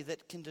story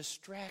that can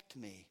distract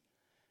me.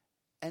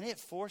 And it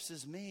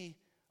forces me,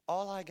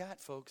 all I got,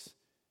 folks,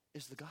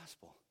 is the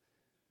gospel.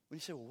 When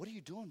you say, well, what are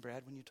you doing,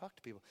 Brad, when you talk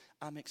to people?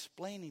 I'm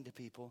explaining to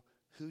people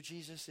who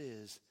Jesus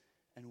is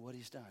and what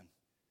he's done.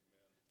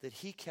 That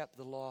he kept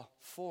the law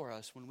for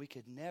us when we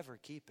could never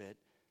keep it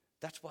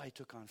That's why he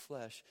took on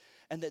flesh.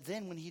 And that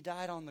then when he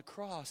died on the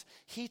cross,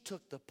 he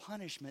took the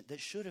punishment that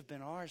should have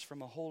been ours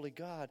from a holy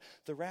God.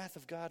 The wrath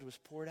of God was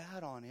poured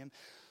out on him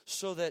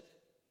so that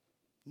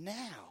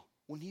now,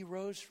 when he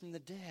rose from the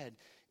dead,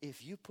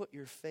 if you put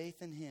your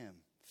faith in him,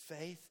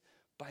 faith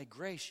by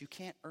grace, you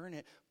can't earn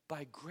it,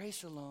 by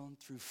grace alone,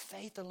 through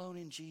faith alone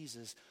in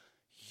Jesus,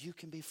 you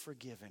can be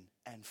forgiven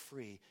and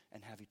free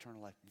and have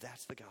eternal life.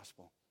 That's the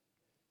gospel.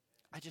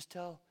 I just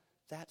tell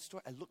that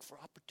story. I look for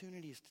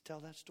opportunities to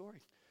tell that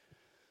story.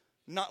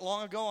 Not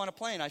long ago on a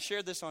plane, I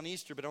shared this on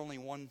Easter, but only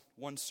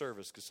one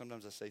service, because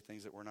sometimes I say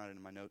things that were not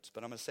in my notes.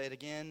 But I'm going to say it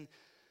again.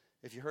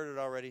 If you heard it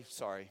already,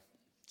 sorry.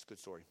 It's a good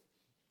story.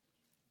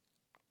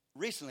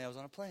 Recently, I was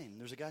on a plane.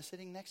 There's a guy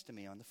sitting next to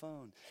me on the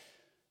phone.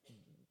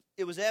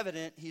 It was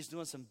evident he's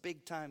doing some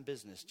big-time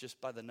business just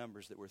by the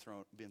numbers that were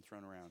being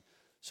thrown around.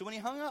 So when he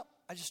hung up,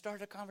 I just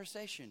started a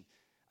conversation.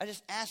 I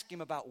just asked him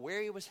about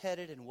where he was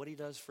headed and what he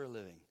does for a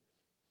living.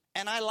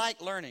 And I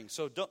like learning,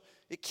 so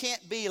it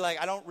can't be like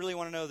I don't really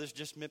want to know this,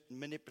 just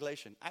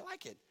manipulation. I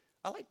like it.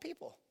 I like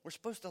people. We're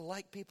supposed to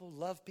like people,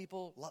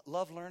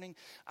 love learning.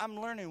 I'm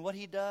learning what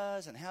he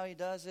does and how he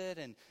does it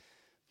and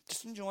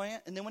just enjoying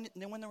it. And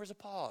then when there was a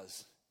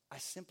pause, I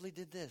simply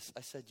did this.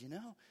 I said,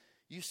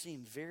 you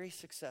seem very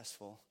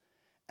successful,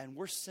 and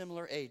we're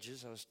similar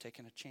ages. I was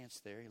taking a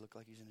chance there. He looked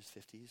like he's in his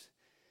 50s.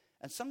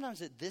 And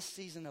sometimes at this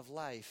season of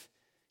life,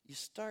 you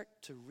start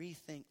to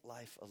rethink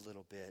life a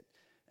little bit.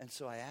 And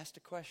so I asked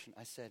a question.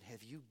 I said,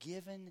 have you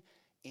given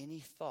any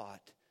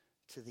thought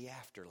to the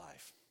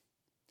afterlife?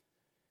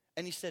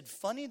 And he said,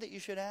 funny that you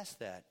should ask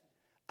that.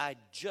 I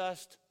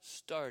just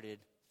started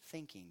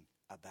thinking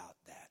about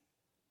that.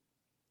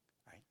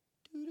 Right?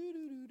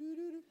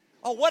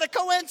 Oh, what a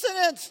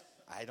coincidence.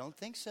 I don't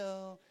think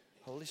so.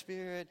 Holy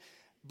Spirit.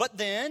 But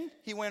then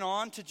he went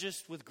on to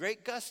just with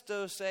great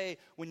gusto say,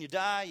 when you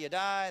die, you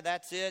die.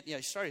 That's it.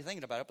 He started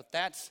thinking about it, but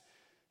that's,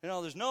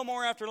 there's no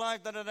more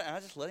afterlife. And I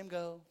just let him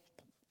go.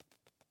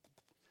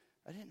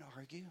 I didn't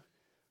argue.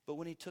 But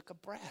when he took a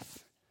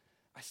breath,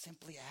 I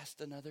simply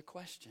asked another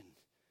question.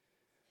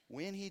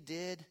 When he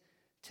did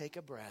take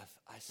a breath,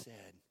 I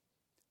said,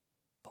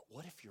 but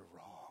what if you're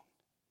wrong?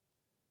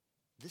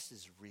 This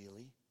is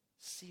really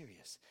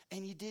serious.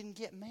 And he didn't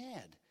get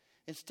mad.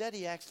 Instead,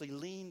 he actually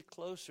leaned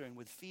closer, and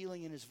with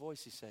feeling in his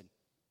voice, he said,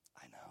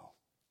 I know.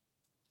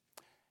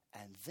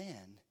 And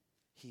then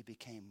he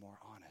became more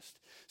honest.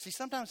 See,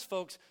 sometimes,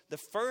 folks, the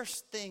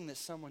first thing that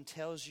someone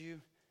tells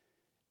you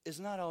is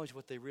not always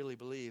what they really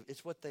believe.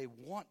 It's what they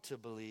want to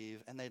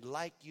believe, and they'd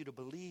like you to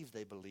believe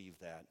they believe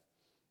that.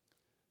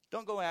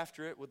 Don't go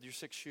after it with your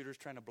 6 shooters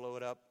trying to blow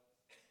it up.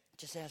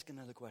 Just ask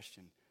another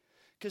question.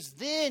 Because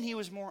then he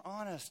was more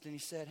honest, and he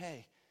said,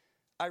 hey,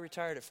 I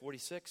retired at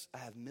 46. I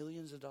have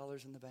millions of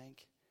dollars in the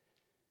bank.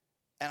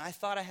 And I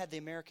thought I had the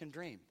American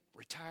dream.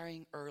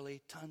 Retiring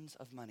early, tons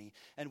of money.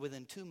 And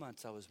within 2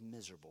 months, I was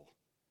miserable.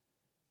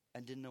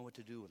 And didn't know what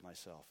to do with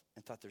myself.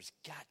 And thought there's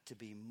got to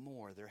be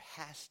more. There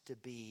has to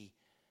be.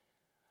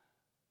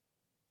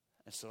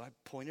 And so I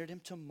pointed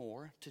him to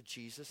more, to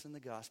Jesus and the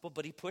gospel.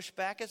 But he pushed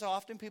back as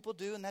often people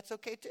do, and that's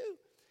okay too.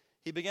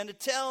 He began to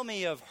tell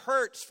me of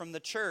hurts from the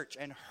church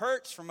and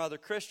hurts from other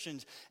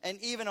Christians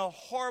and even a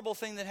horrible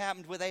thing that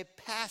happened with a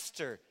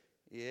pastor.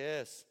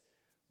 Yes,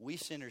 we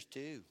sinners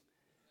too.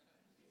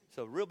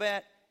 So real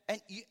bad.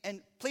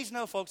 And please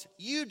know, folks,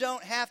 you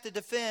don't have to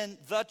defend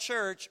the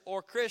church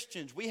or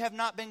Christians. We have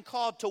not been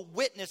called to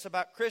witness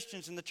about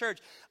Christians in the church.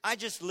 I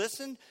just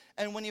listened,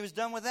 and when he was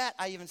done with that,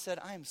 I even said,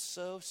 I am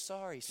so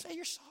sorry. Say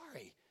you're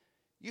sorry.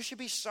 You should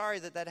be sorry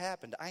that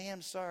happened. I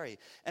am sorry.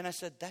 And I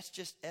said, that's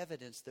just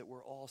evidence that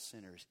we're all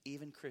sinners,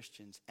 even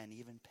Christians and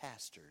even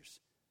pastors.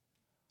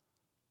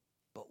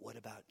 But what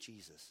about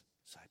Jesus?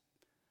 So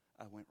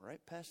I went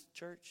right past the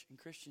church and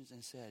Christians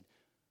and said,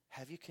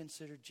 have you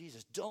considered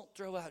Jesus? Don't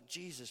throw out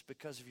Jesus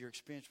because of your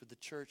experience with the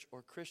church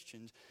or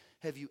Christians.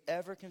 Have you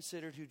ever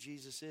considered who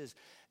Jesus is?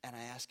 And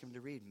I asked him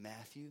to read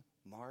Matthew,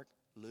 Mark,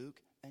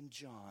 Luke, and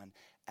John.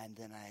 And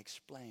then I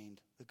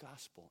explained the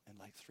gospel in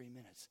like 3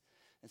 minutes.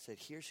 And said,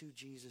 here's who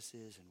Jesus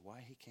is and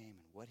why he came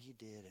and what he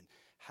did and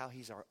how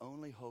he's our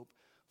only hope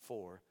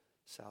for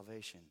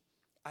salvation.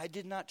 I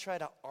did not try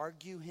to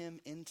argue him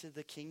into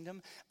the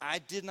kingdom. I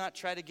did not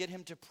try to get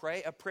him to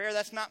pray a prayer.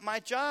 That's not my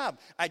job.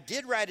 I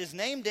did write his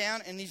name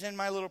down, and he's in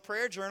my little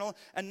prayer journal.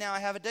 And now I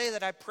have a day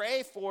that I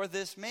pray for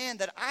this man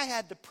that I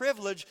had the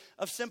privilege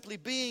of simply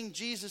being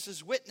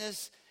Jesus'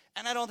 witness.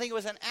 And I don't think it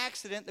was an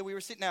accident that we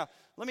were sitting. Now,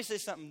 let me say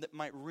something that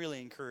might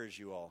really encourage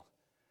you all.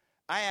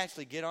 I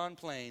actually get on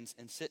planes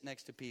and sit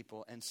next to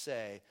people and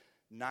say,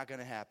 not going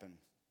to happen.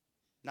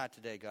 Not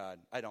today, God.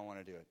 I don't want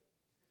to do it.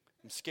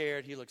 I'm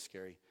scared. He looks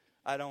scary.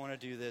 I don't want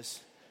to do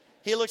this.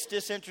 He looks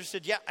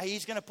disinterested. Yeah,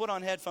 he's going to put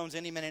on headphones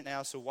any minute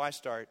now, so why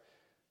start?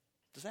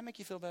 Does that make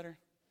you feel better?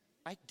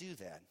 I do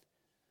that.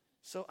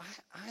 So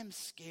I'm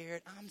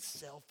scared. I'm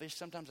selfish.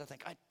 Sometimes I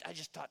think, I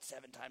just taught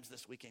 7 times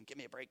this weekend. Give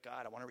me a break,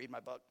 God. I want to read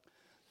my book.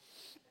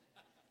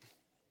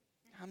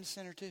 I'm a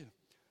sinner too.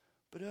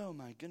 But oh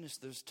my goodness,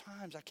 there's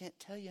times, I can't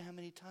tell you how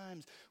many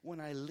times when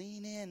I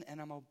lean in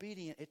and I'm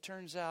obedient, it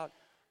turns out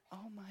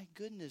oh my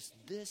goodness,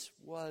 this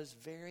was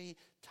very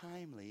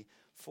timely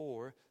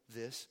for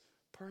this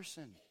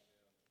person.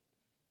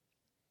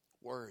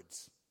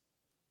 Words.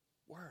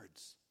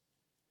 Words.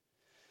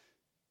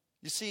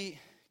 You see,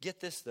 get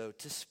this though,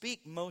 to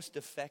speak most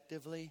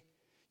effectively,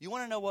 you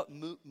want to know what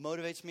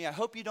motivates me? I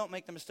hope you don't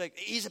make the mistake.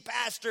 He's a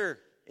pastor.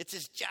 It's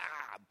his job.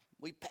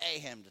 We pay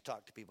him to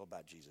talk to people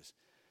about Jesus.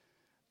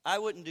 I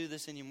wouldn't do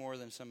this any more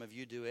than some of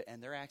you do it,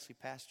 and there are actually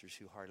pastors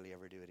who hardly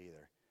ever do it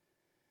either.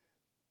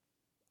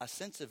 A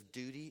sense of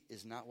duty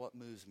is not what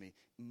moves me.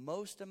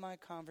 Most of my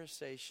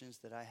conversations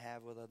that I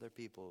have with other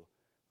people,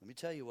 let me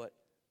tell you what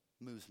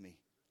moves me.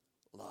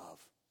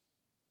 Love.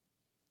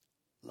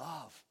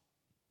 Love.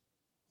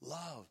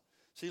 Love.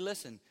 See,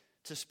 listen,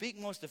 to speak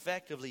most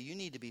effectively, you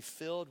need to be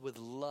filled with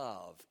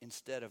love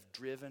instead of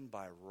driven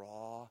by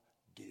raw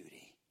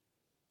duty.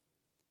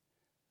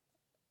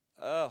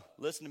 Oh,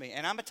 listen to me.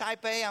 And I'm a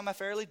type A. I'm a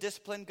fairly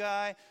disciplined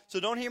guy. So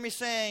don't hear me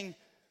saying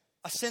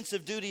a sense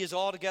of duty is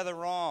altogether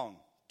wrong.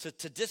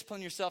 To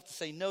discipline yourself, to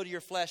say no to your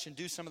flesh and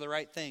do some of the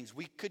right things.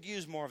 We could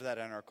use more of that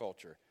in our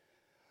culture.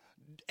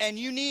 And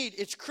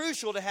it's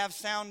crucial to have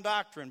sound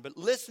doctrine. But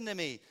listen to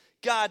me.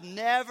 God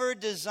never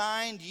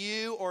designed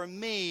you or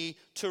me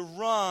to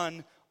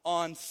run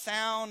on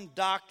sound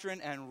doctrine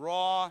and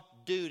raw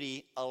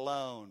duty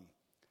alone.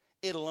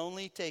 It'll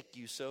only take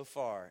you so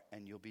far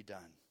and you'll be done.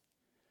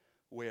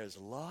 Whereas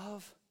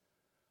love,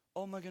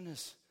 oh my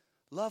goodness,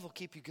 love will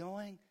keep you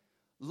going.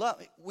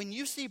 Love, when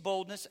you see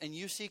boldness and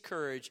you see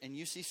courage and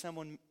you see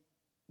someone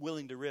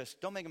willing to risk,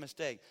 don't make a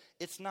mistake.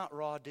 It's not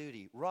raw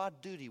duty. Raw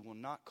duty will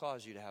not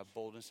cause you to have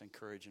boldness and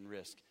courage and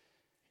risk.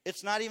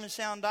 It's not even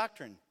sound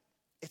doctrine.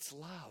 It's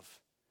love.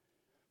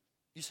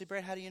 You say,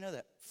 Brad, how do you know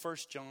that? 1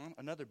 John,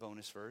 another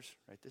bonus verse.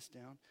 Write this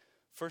down.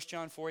 1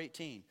 John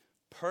 4:18.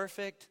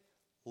 Perfect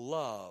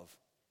love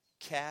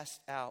casts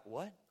out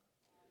what?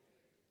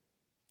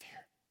 Fear.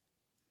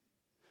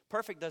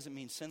 Perfect doesn't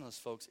mean sinless,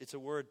 folks. It's a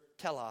word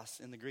telos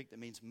in the Greek that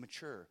means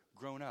mature,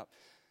 grown up.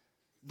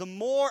 The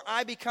more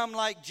I become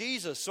like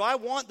Jesus, so I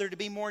want there to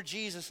be more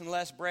Jesus and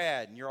less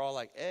Brad. And you're all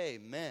like,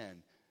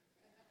 amen.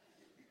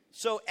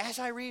 So as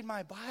I read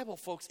my Bible,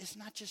 folks, it's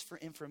not just for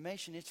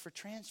information, it's for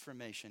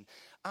transformation.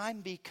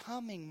 I'm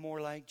becoming more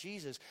like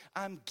Jesus.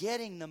 I'm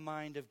getting the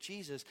mind of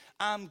Jesus.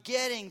 I'm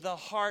getting the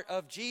heart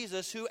of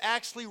Jesus, who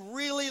actually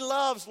really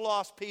loves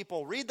lost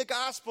people. Read the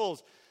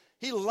Gospels.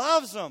 He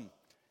loves them.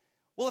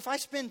 Well, if I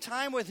spend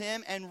time with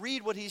him and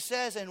read what he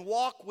says and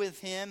walk with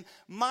him,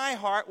 my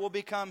heart will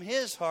become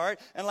his heart.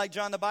 And like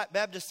John the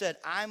Baptist said,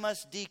 I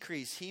must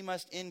decrease, he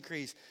must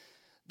increase.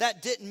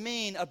 That didn't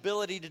mean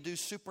ability to do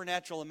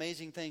supernatural,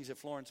 amazing things at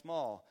Florence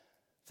Mall.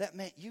 That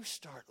meant you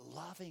start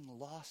loving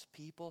lost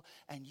people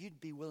and you'd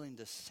be willing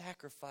to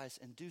sacrifice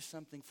and do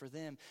something for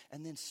them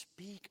and then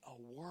speak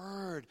a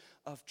word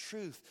of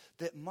truth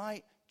that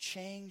might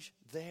change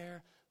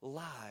their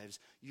lives.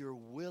 You're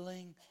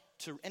willing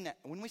to, and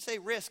when we say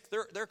risk,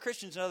 there are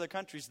Christians in other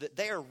countries that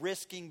they are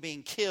risking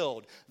being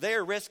killed. They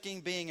are risking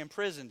being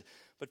imprisoned.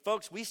 But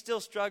folks, we still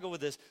struggle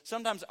with this.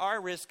 Sometimes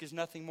our risk is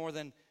nothing more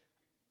than,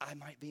 I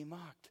might be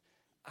mocked.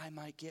 I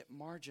might get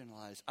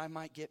marginalized. I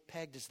might get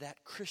pegged as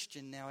that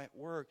Christian now at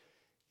work.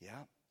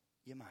 Yeah,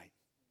 you might.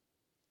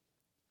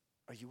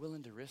 Are you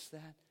willing to risk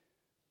that?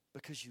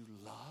 Because you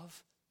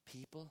love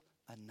people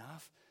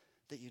enough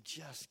that you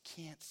just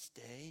can't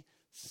stay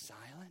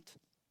silent?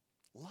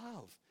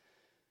 Love.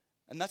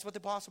 And that's what the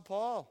Apostle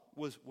Paul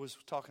was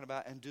talking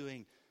about and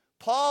doing.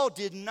 Paul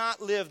did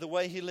not live the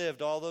way he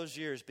lived all those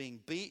years, being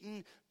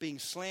beaten, being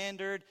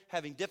slandered,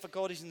 having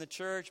difficulties in the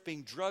church,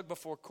 being drugged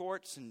before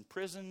courts and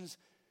prisons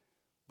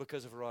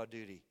because of raw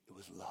duty. It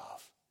was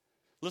love.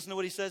 Listen to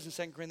what he says in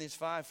 2 Corinthians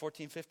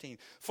 5:14-15.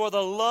 For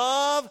the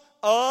love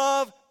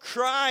of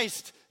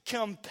Christ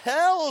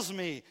compels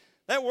me.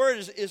 That word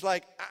is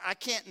like, I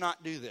can't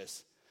not do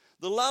this.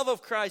 The love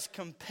of Christ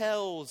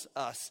compels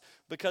us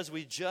because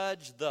we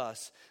judge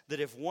thus, that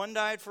if one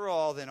died for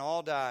all, then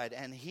all died.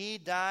 And he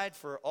died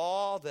for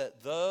all,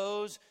 that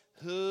those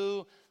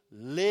who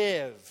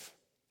live.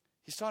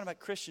 He's talking about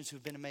Christians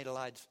who've been made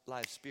alive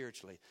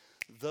spiritually.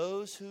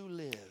 Those who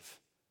live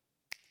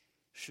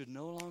should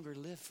no longer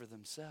live for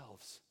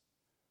themselves,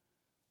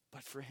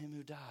 but for him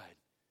who died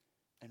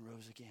and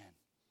rose again.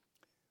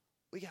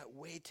 We got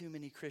way too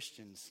many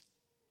Christians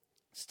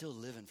still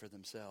living for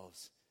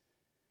themselves.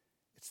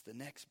 It's the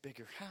next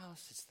bigger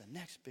house. It's the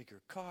next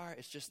bigger car.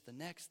 It's just the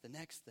next.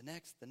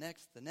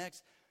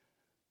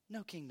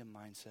 No kingdom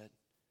mindset.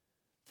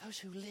 Those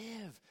who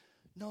live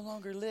no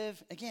longer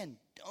live. Again,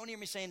 don't hear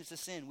me saying it's a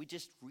sin. We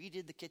just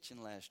redid the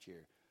kitchen last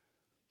year.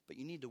 But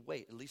you need to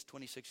wait at least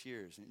 26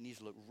 years. And it needs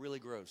to look really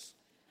gross.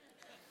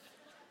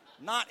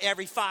 Not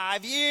every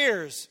 5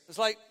 years. It's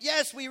like,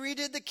 yes, we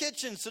redid the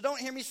kitchen. So don't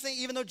hear me say,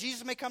 even though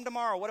Jesus may come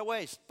tomorrow, what a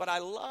waste. But I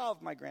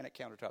love my granite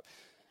countertop.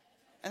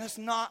 And that's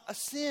not a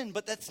sin,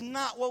 but that's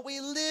not what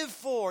we live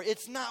for.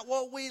 It's not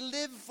what we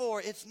live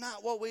for. It's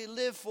not what we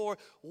live for.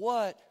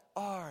 What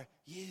are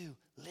you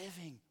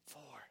living for?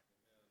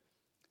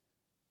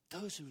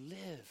 Those who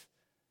live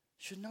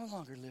should no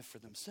longer live for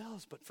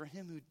themselves, but for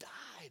him who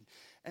died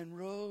and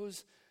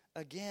rose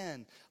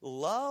again.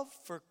 Love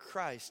for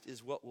Christ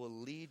is what will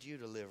lead you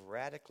to live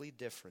radically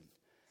different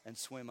and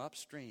swim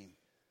upstream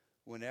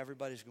when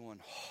everybody's going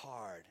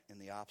hard in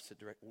the opposite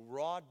direction.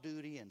 Raw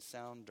duty and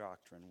sound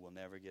doctrine will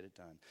never get it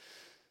done.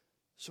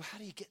 So how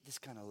do you get this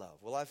kind of love?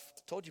 Well, I've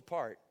told you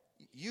part.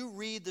 You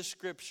read the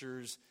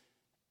scriptures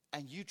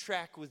and you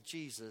track with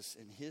Jesus,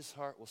 and his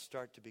heart will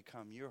start to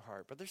become your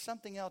heart. But there's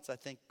something else, I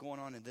think,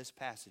 going on in this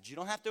passage. You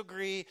don't have to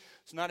agree.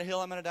 It's not a hill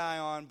I'm going to die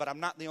on, but I'm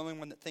not the only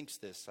one that thinks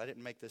this. I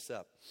didn't make this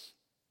up.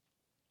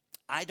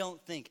 I don't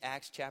think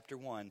Acts chapter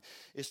 1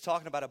 is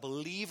talking about a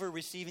believer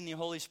receiving the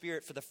Holy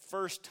Spirit for the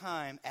first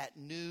time at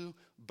new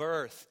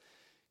birth.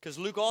 Because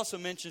Luke also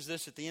mentions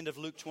this at the end of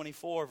Luke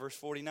 24, verse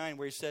 49,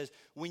 where he says,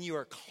 when you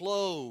are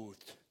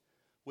clothed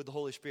with the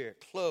Holy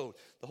Spirit. Clothed.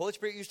 The Holy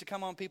Spirit used to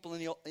come on people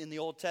in the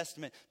Old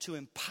Testament to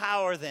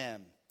empower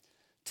them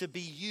to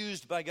be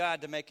used by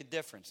God to make a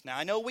difference. Now,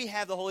 I know we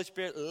have the Holy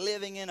Spirit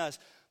living in us,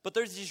 but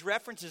there's these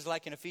references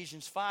like in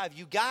Ephesians 5.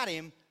 You got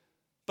him,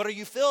 but are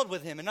you filled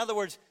with him? In other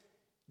words,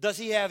 does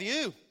he have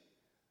you?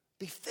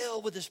 Be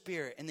filled with the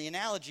Spirit. And the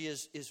analogy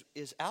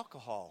is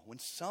alcohol. When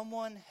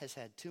someone has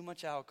had too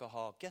much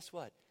alcohol, guess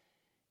what?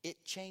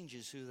 It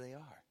changes who they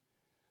are.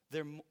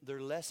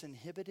 They're less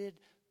inhibited.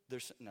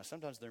 Now,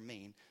 sometimes they're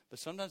mean, but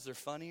sometimes they're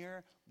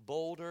funnier,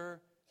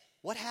 bolder.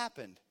 What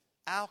happened?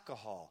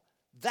 Alcohol.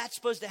 That's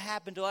supposed to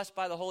happen to us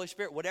by the Holy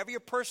Spirit. Whatever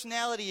your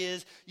personality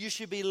is, you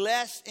should be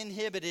less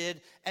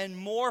inhibited and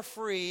more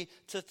free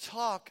to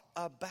talk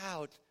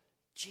about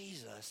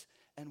Jesus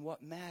and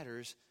what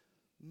matters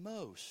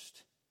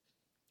most.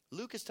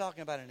 Luke is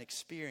talking about an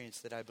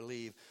experience that I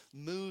believe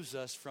moves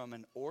us from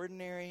an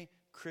ordinary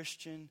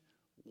Christian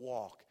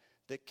walk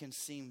that can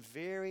seem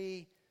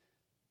very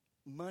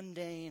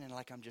mundane and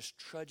like I'm just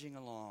trudging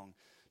along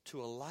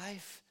to a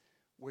life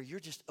where you're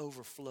just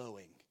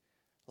overflowing,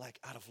 like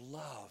out of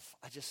love.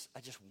 I just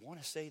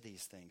want to say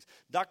these things.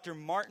 Dr.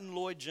 Martin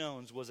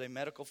Lloyd-Jones was a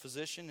medical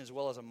physician as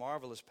well as a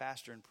marvelous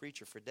pastor and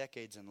preacher for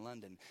decades in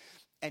London.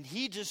 And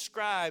he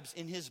describes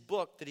in his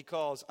book that he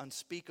calls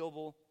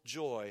Unspeakable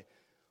Joy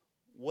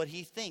what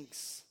he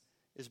thinks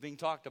is being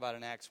talked about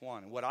in Acts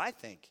 1 and what I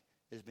think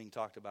is being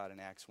talked about in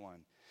Acts 1.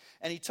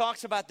 And he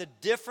talks about the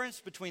difference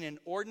between an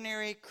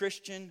ordinary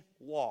Christian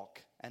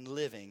walk and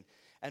living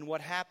and what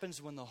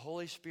happens when the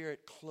Holy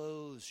Spirit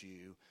clothes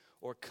you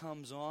or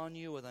comes on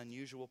you with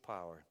unusual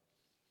power.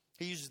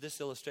 He uses this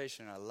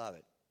illustration, and I love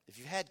it. If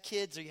you've had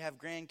kids or you have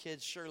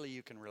grandkids, surely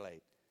you can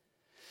relate.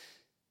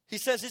 He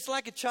says it's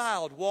like a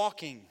child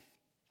walking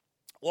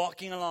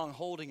along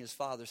holding his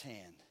father's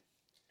hand.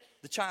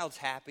 The child's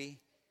happy.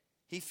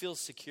 He feels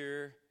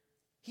secure.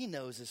 He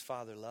knows his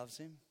father loves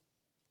him.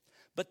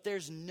 But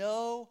there's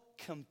no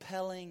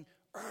compelling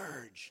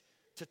urge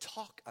to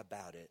talk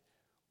about it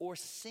or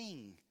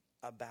sing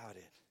about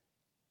it.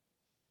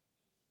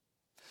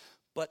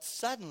 But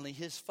suddenly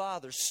his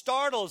father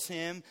startles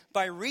him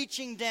by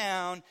reaching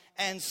down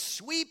and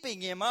sweeping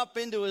him up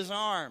into his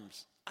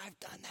arms. I've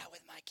done that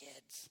with my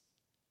kids.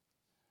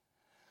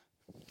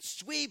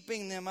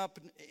 Sweeping them up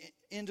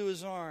into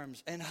his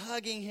arms and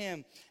hugging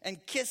him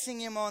and kissing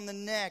him on the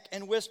neck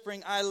and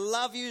whispering, I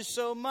love you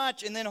so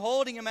much, and then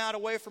holding him out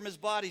away from his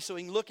body so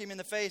he can look him in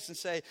the face and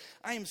say,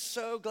 I am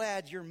so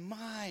glad you're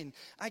mine.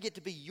 I get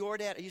to be your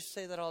dad. I used to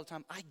say that all the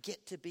time. I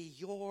get to be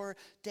your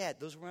dad.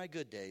 Those were my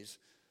good days.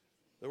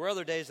 There were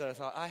other days that I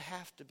thought, I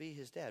have to be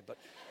his dad. But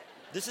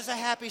this is a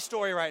happy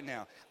story right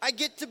now. I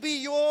get to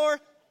be your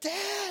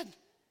dad.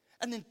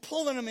 And then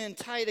pulling him in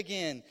tight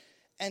again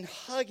and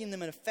hugging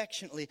them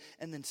affectionately,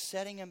 and then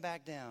setting him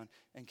back down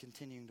and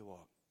continuing to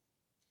walk.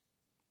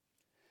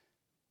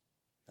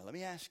 Now let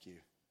me ask you,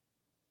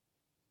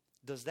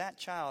 does that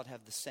child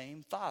have the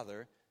same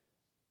father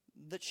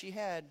that she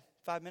had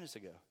 5 minutes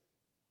ago?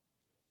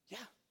 Yeah.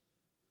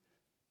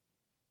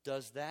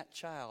 Does that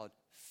child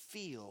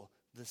feel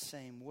the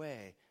same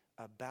way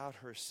about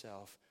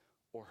herself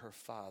or her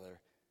father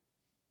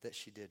that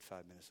she did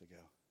 5 minutes ago?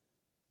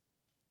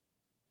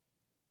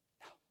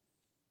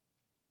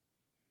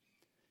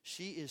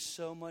 She is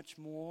so much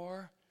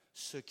more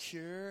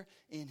secure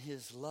in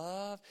his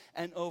love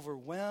and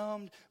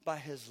overwhelmed by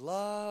his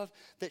love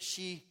that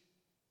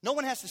no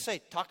one has to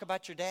say, talk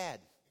about your dad.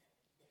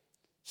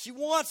 She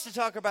wants to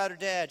talk about her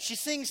dad. She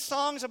sings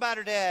songs about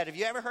her dad. Have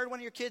you ever heard one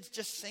of your kids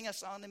just sing a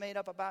song they made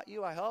up about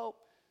you? I hope.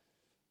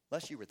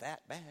 Unless you were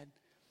that bad.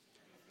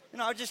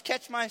 I just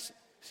catch my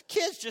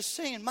kids just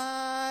singing,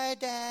 my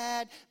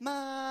dad,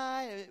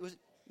 it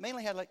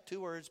mainly had like 2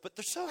 words, but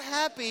they're so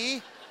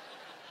happy,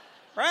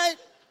 right?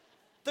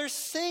 They're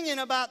singing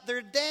about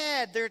their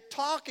dad. They're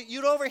talking.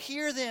 You'd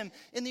overhear them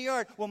in the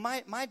yard. Well,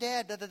 my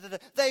dad, da, da, da, da.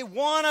 They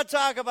want to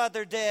talk about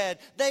their dad.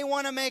 They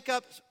want to make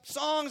up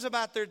songs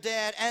about their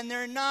dad, and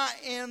they're not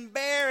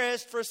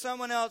embarrassed for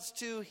someone else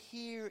to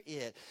hear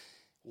it.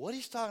 What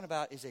he's talking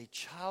about is a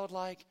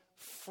childlike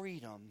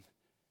freedom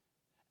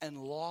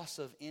and loss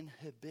of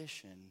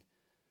inhibition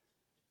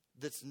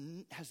that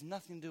has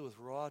nothing to do with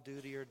raw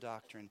duty or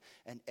doctrine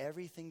and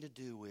everything to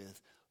do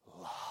with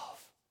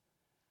love.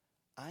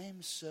 I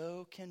am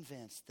so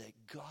convinced that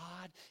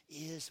God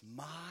is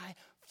my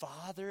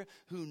Father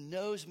who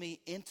knows me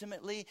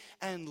intimately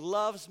and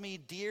loves me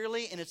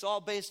dearly. And it's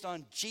all based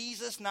on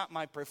Jesus, not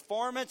my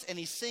performance. And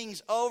he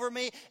sings over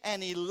me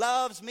and he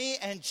loves me.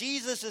 And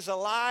Jesus is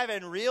alive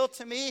and real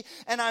to me.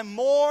 And I'm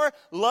more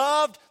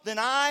loved than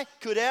I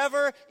could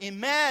ever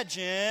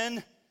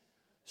imagine.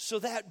 So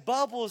that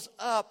bubbles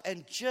up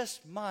and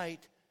just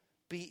might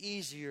be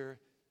easier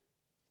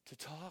to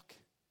talk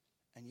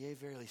and yea,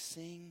 verily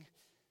sing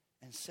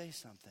and say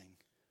something.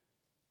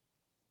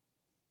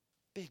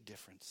 Big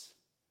difference.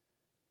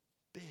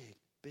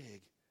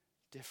 Big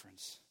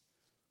difference.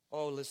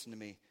 Oh, listen to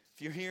me.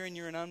 If you're here and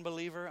you're an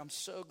unbeliever, I'm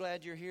so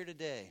glad you're here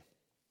today.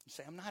 You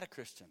say, I'm not a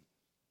Christian.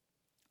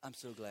 I'm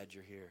so glad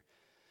you're here.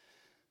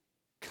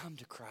 Come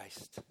to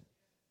Christ.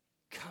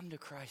 Come to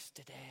Christ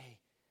today.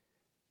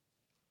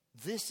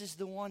 This is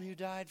the one who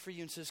died for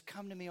you and says,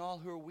 come to me all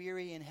who are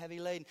weary and heavy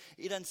laden.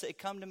 He doesn't say,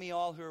 come to me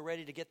all who are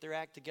ready to get their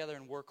act together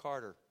and work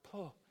harder.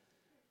 Oh,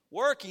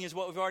 working is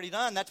what we've already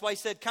done. That's why he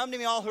said, come to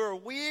me all who are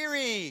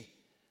weary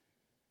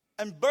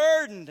and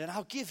burdened, and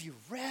I'll give you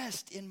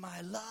rest in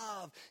my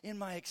love, in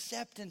my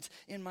acceptance,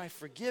 in my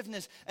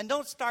forgiveness. And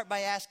don't start by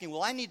asking,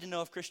 well, I need to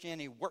know if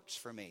Christianity works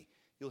for me.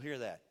 You'll hear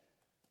that.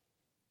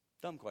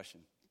 Dumb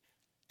question.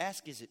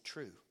 Ask, is it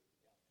true?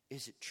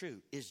 Is it true?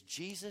 Is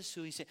Jesus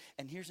who he said?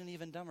 And here's an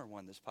even dumber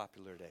one that's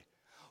popular today.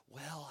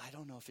 Well, I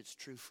don't know if it's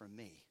true for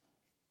me.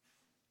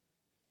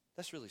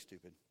 That's really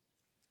stupid.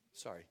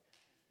 Sorry.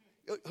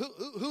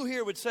 Who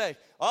here would say,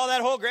 oh,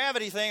 that whole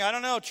gravity thing, I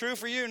don't know, true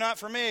for you, not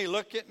for me.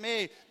 Look at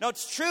me. No,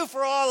 it's true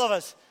for all of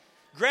us.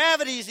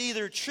 Gravity is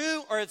either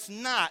true or it's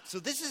not. So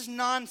this is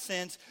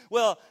nonsense.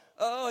 Well,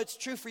 oh, it's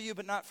true for you,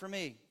 but not for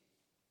me.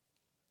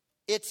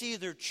 It's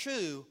either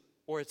true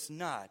or it's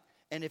not.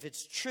 And if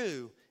it's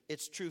true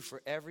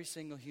for every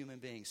single human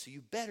being. So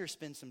you better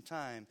spend some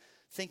time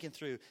thinking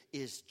through,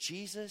 is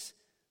Jesus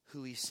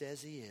who he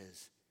says he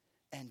is?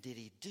 And did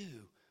he do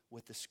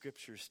what the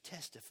scriptures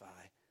testify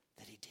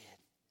that he did?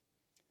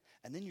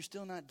 And then you're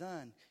still not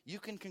done. You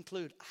can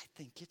conclude, I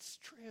think it's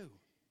true.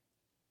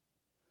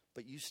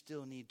 But you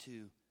still need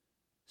to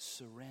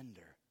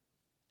surrender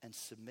and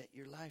submit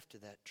your life to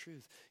that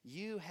truth.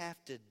 You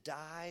have to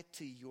die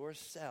to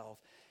yourself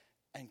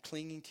and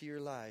clinging to your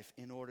life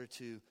in order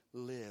to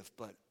live.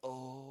 But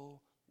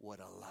oh, what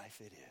a life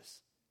it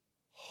is.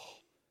 Oh,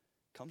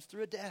 comes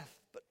through a death.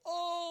 But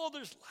oh,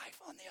 there's life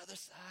on the other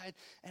side.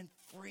 And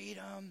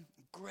freedom,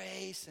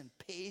 grace, and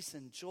peace,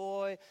 and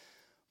joy.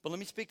 But let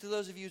me speak to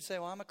those of you who say,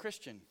 well, I'm a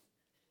Christian.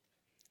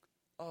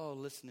 Oh,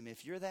 listen to me.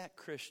 If you're that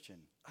Christian,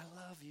 I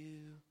love you.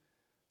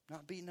 I'm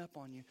not beating up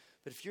on you.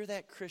 But if you're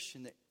that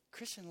Christian, that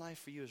Christian life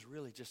for you is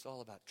really just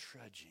all about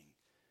trudging.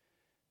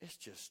 It's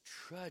just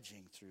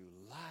trudging through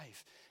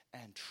life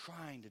and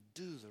trying to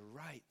do the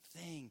right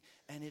thing.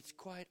 And it's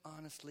quite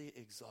honestly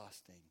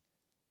exhausting.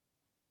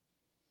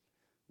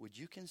 Would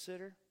you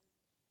consider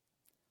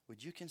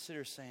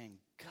saying,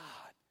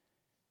 God,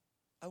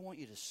 I want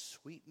you to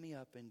sweep me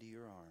up into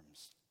your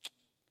arms.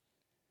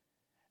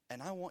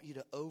 And I want you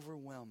to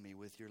overwhelm me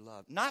with your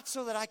love. Not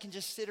so that I can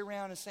just sit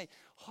around and say,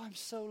 oh, I'm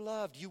so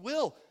loved. You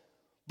will.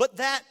 But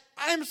that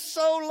I'm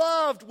so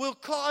loved will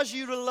cause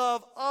you to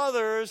love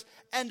others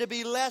and to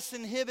be less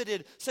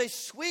inhibited. Say,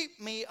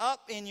 sweep me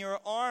up in your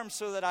arms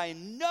so that I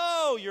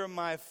know you're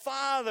my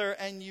Father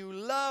and you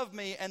love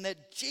me and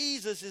that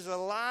Jesus is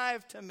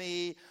alive to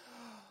me,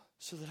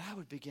 so that I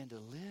would begin to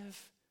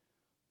live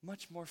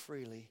much more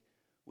freely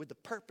with the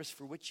purpose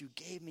for which you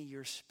gave me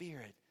your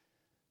Spirit,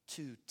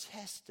 to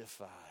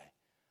testify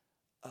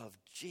of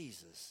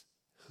Jesus,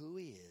 who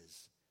he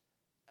is,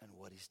 and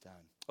what he's done.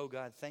 Oh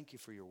God, thank you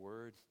for your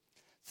word.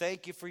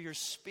 Thank you for your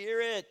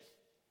Spirit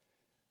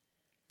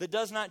that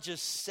does not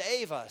just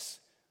save us,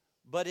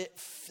 but it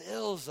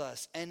fills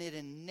us and it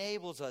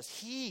enables us.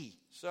 He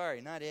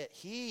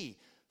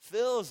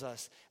fills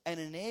us and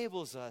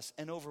enables us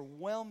and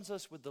overwhelms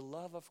us with the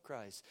love of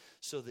Christ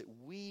so that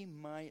we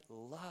might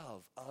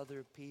love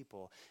other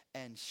people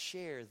and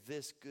share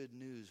this good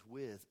news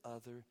with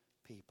other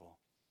people.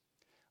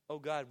 Oh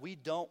God, we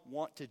don't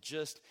want to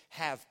just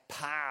have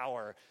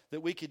power,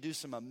 that we could do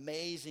some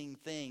amazing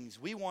things.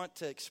 We want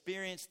to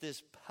experience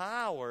this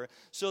power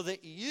so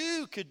that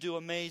you could do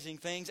amazing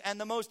things. And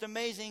the most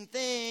amazing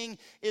thing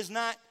is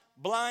not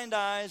blind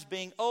eyes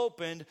being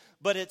opened,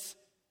 but it's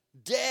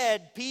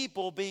dead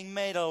people being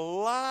made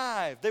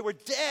alive. They were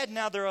dead,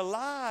 now they're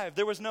alive.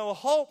 There was no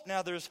hope,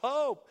 now there's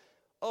hope.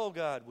 Oh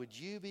God, would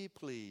you be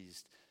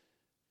pleased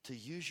to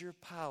use your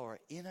power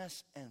in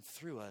us and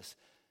through us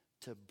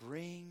to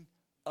bring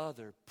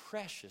other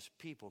precious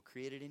people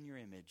created in your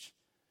image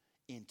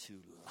into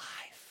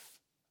life.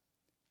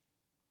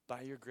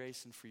 By your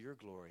grace and for your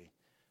glory,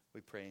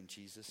 we pray in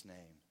Jesus'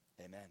 name.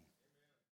 Amen.